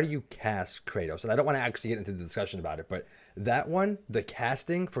 How do you cast Kratos? And I don't want to actually get into the discussion about it, but that one, the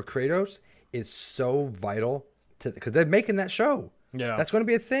casting for Kratos is so vital because they're making that show. Yeah. That's going to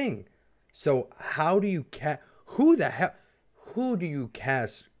be a thing. So how do you who do you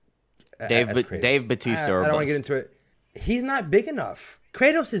cast Dave as Kratos? Dave Bautista or I don't want to bust. get into it. He's not big enough.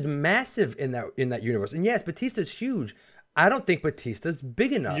 Kratos is massive in that universe. And yes, Batista's huge. I don't think Batista's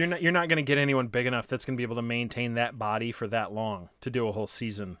big enough. You're not going to get anyone big enough that's going to be able to maintain that body for that long to do a whole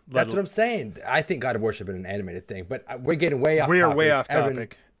season. That's what I'm saying. I think God of War should have been an animated thing, but we're getting way off We topic. are way off Evan,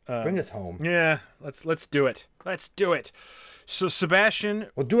 topic. bring us home. Yeah, let's do it. Let's do it. So Sebastian,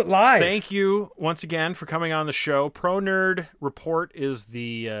 We'll do it live. thank you once again for coming on the show. Pro Nerd Report is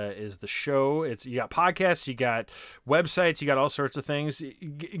the show. You got podcasts, you got websites, you got all sorts of things.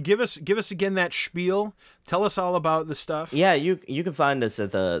 Give us again that spiel. Tell us all about the stuff. Yeah, you can find us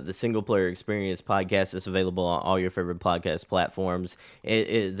at the Single Player Experience podcast. It's available on all your favorite podcast platforms.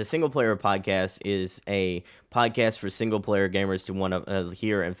 The Single Player Podcast is a podcast for single player gamers to want to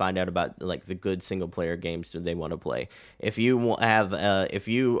hear and find out about like the good single player games that they want to play. If you if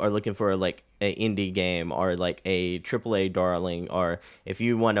you are looking for like an indie game or like a AAA darling, or if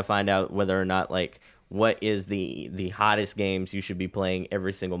you want to find out whether or not like what is the hottest games you should be playing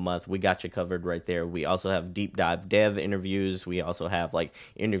every single month, we got you covered right there. We also have deep dive dev interviews. We also have like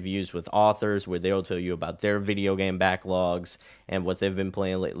interviews with authors where they'll tell you about their video game backlogs and what they've been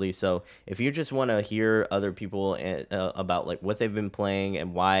playing lately. So if you just want to hear other people about like what they've been playing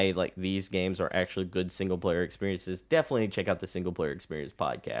and why like these games are actually good single player experiences, definitely check out the Single Player Experience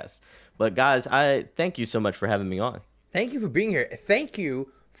podcast. But guys, I thank you so much for having me on. Thank you for being here. Thank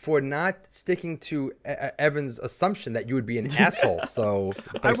you for not sticking to Evan's assumption that you would be an asshole. So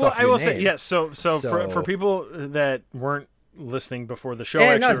I will say yes. So for people that weren't listening before the show, no,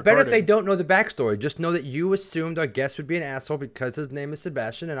 it's better if recorded, they don't know the backstory. Just know that you assumed our guest would be an asshole because his name is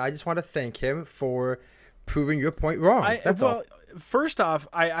Sebastian, and I just want to thank him for proving your point wrong. That's all. First off,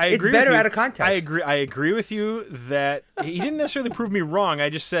 I It's agree. better with you. out of context. I agree with you that he didn't necessarily prove me wrong. I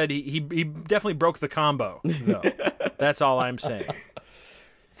just said he definitely broke the combo. Though. That's all I'm saying.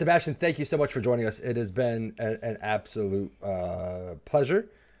 Sebastian, thank you so much for joining us. It has been an absolute pleasure.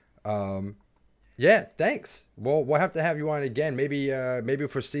 Yeah, thanks. We'll have to have you on again. Maybe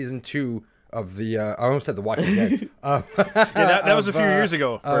for season 2 of the. I almost said The Walking Dead. That was a few years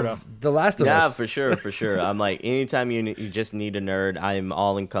ago, Berto. The Last of Yeah, Us. for sure. I'm like, anytime you just need a nerd, I'm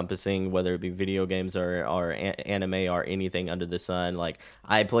all encompassing, whether it be video games or anime or anything under the sun. Like,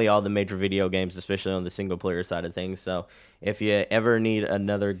 I play all the major video games, especially on the single player side of things. So if you ever need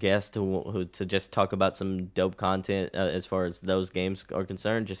another guest to just talk about some dope content as far as those games are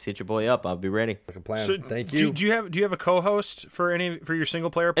concerned, just hit your boy up. I'll be ready. Plan. So Thank you. Do you have a co-host for your single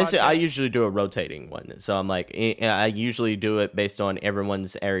player podcast? I usually do a rotating one. So I'm like, I usually do it based on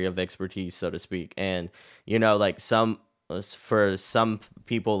everyone's area of expertise, so to speak. And, like for some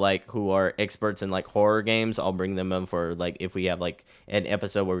people like who are experts in like horror games, I'll bring them in for like if we have like an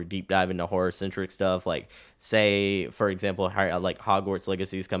episode where we deep dive into horror centric stuff, like say for example like Hogwarts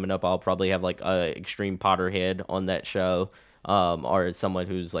Legacy is coming up, I'll probably have like a extreme Potterhead on that show, or someone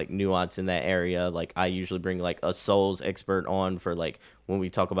who's like nuanced in that area. Like I usually bring like a Souls expert on for like when we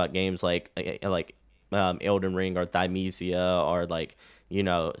talk about games like Elden Ring or Thymesia or like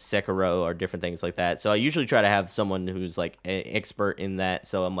Sekiro or different things like that. So I usually try to have someone who's like an expert in that.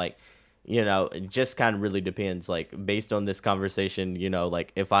 So I'm like, it just kind of really depends. Like based on this conversation,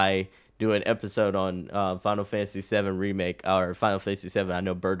 like if I do an episode on Final Fantasy VII Remake or Final Fantasy VII, I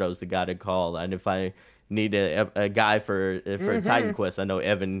know Berto's the guy to call. And if I need a guy for Titan Quest, I know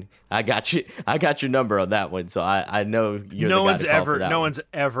Evan. I got your number on that one, so I know you're no the guy one's to call ever for that no one. one's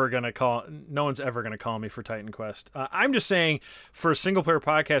ever gonna call me for Titan Quest. I'm just saying, for a single player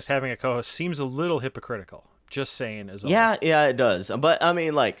podcast, having a co-host seems a little hypocritical. Just saying, as all. Yeah, it does. But I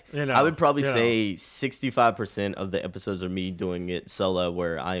mean, like, I would probably you know. say 65% of the episodes are me doing it solo,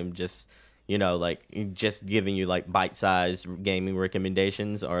 where I am just, like, just giving you like bite-sized gaming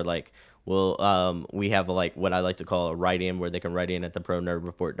recommendations, or like, we have like what I like to call a write-in, where they can write in at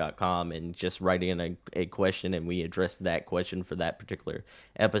thepronerdreport.com and just write in a question, and we address that question for that particular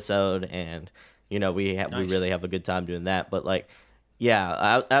episode, and we really have a good time doing that. But like,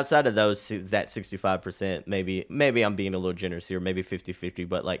 yeah, outside of that 65%, maybe I'm being a little generous here, maybe 50-50,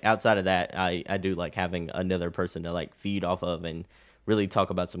 but like outside of that, I do like having another person to like feed off of and really talk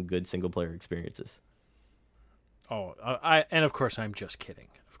about some good single player experiences. Oh, and of course I'm just kidding.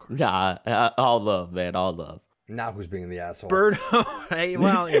 Of course. Nah, all love, man, all love. Now who's being the asshole? Birdo. Hey,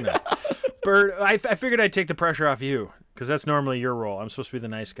 well, you know, Bird. I figured I'd take the pressure off you because that's normally your role. I'm supposed to be the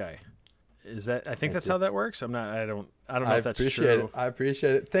nice guy. Is that? I think that's how that works. I'm not. I don't know if that's true. I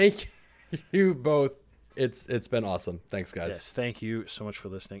appreciate it. Thank you both. It's been awesome. Thanks, guys. Yes, thank you so much for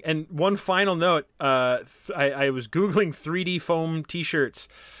listening. And one final note: I was googling 3D foam T-shirts,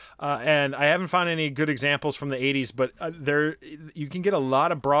 and I haven't found any good examples from the '80s. But there, you can get a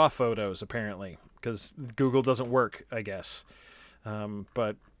lot of bra photos apparently because Google doesn't work, I guess.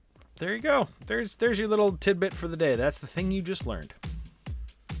 But there you go. There's your little tidbit for the day. That's the thing you just learned.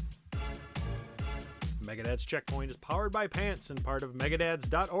 Megadad's Checkpoint is powered by Pants and part of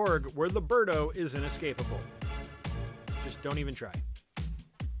megadads.org, where the Birdo is inescapable. Just don't even try.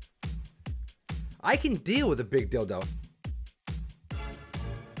 I can deal with a big dildo.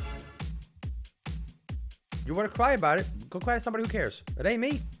 You want to cry about it? Go cry to somebody who cares. It ain't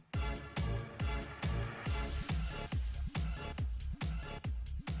me.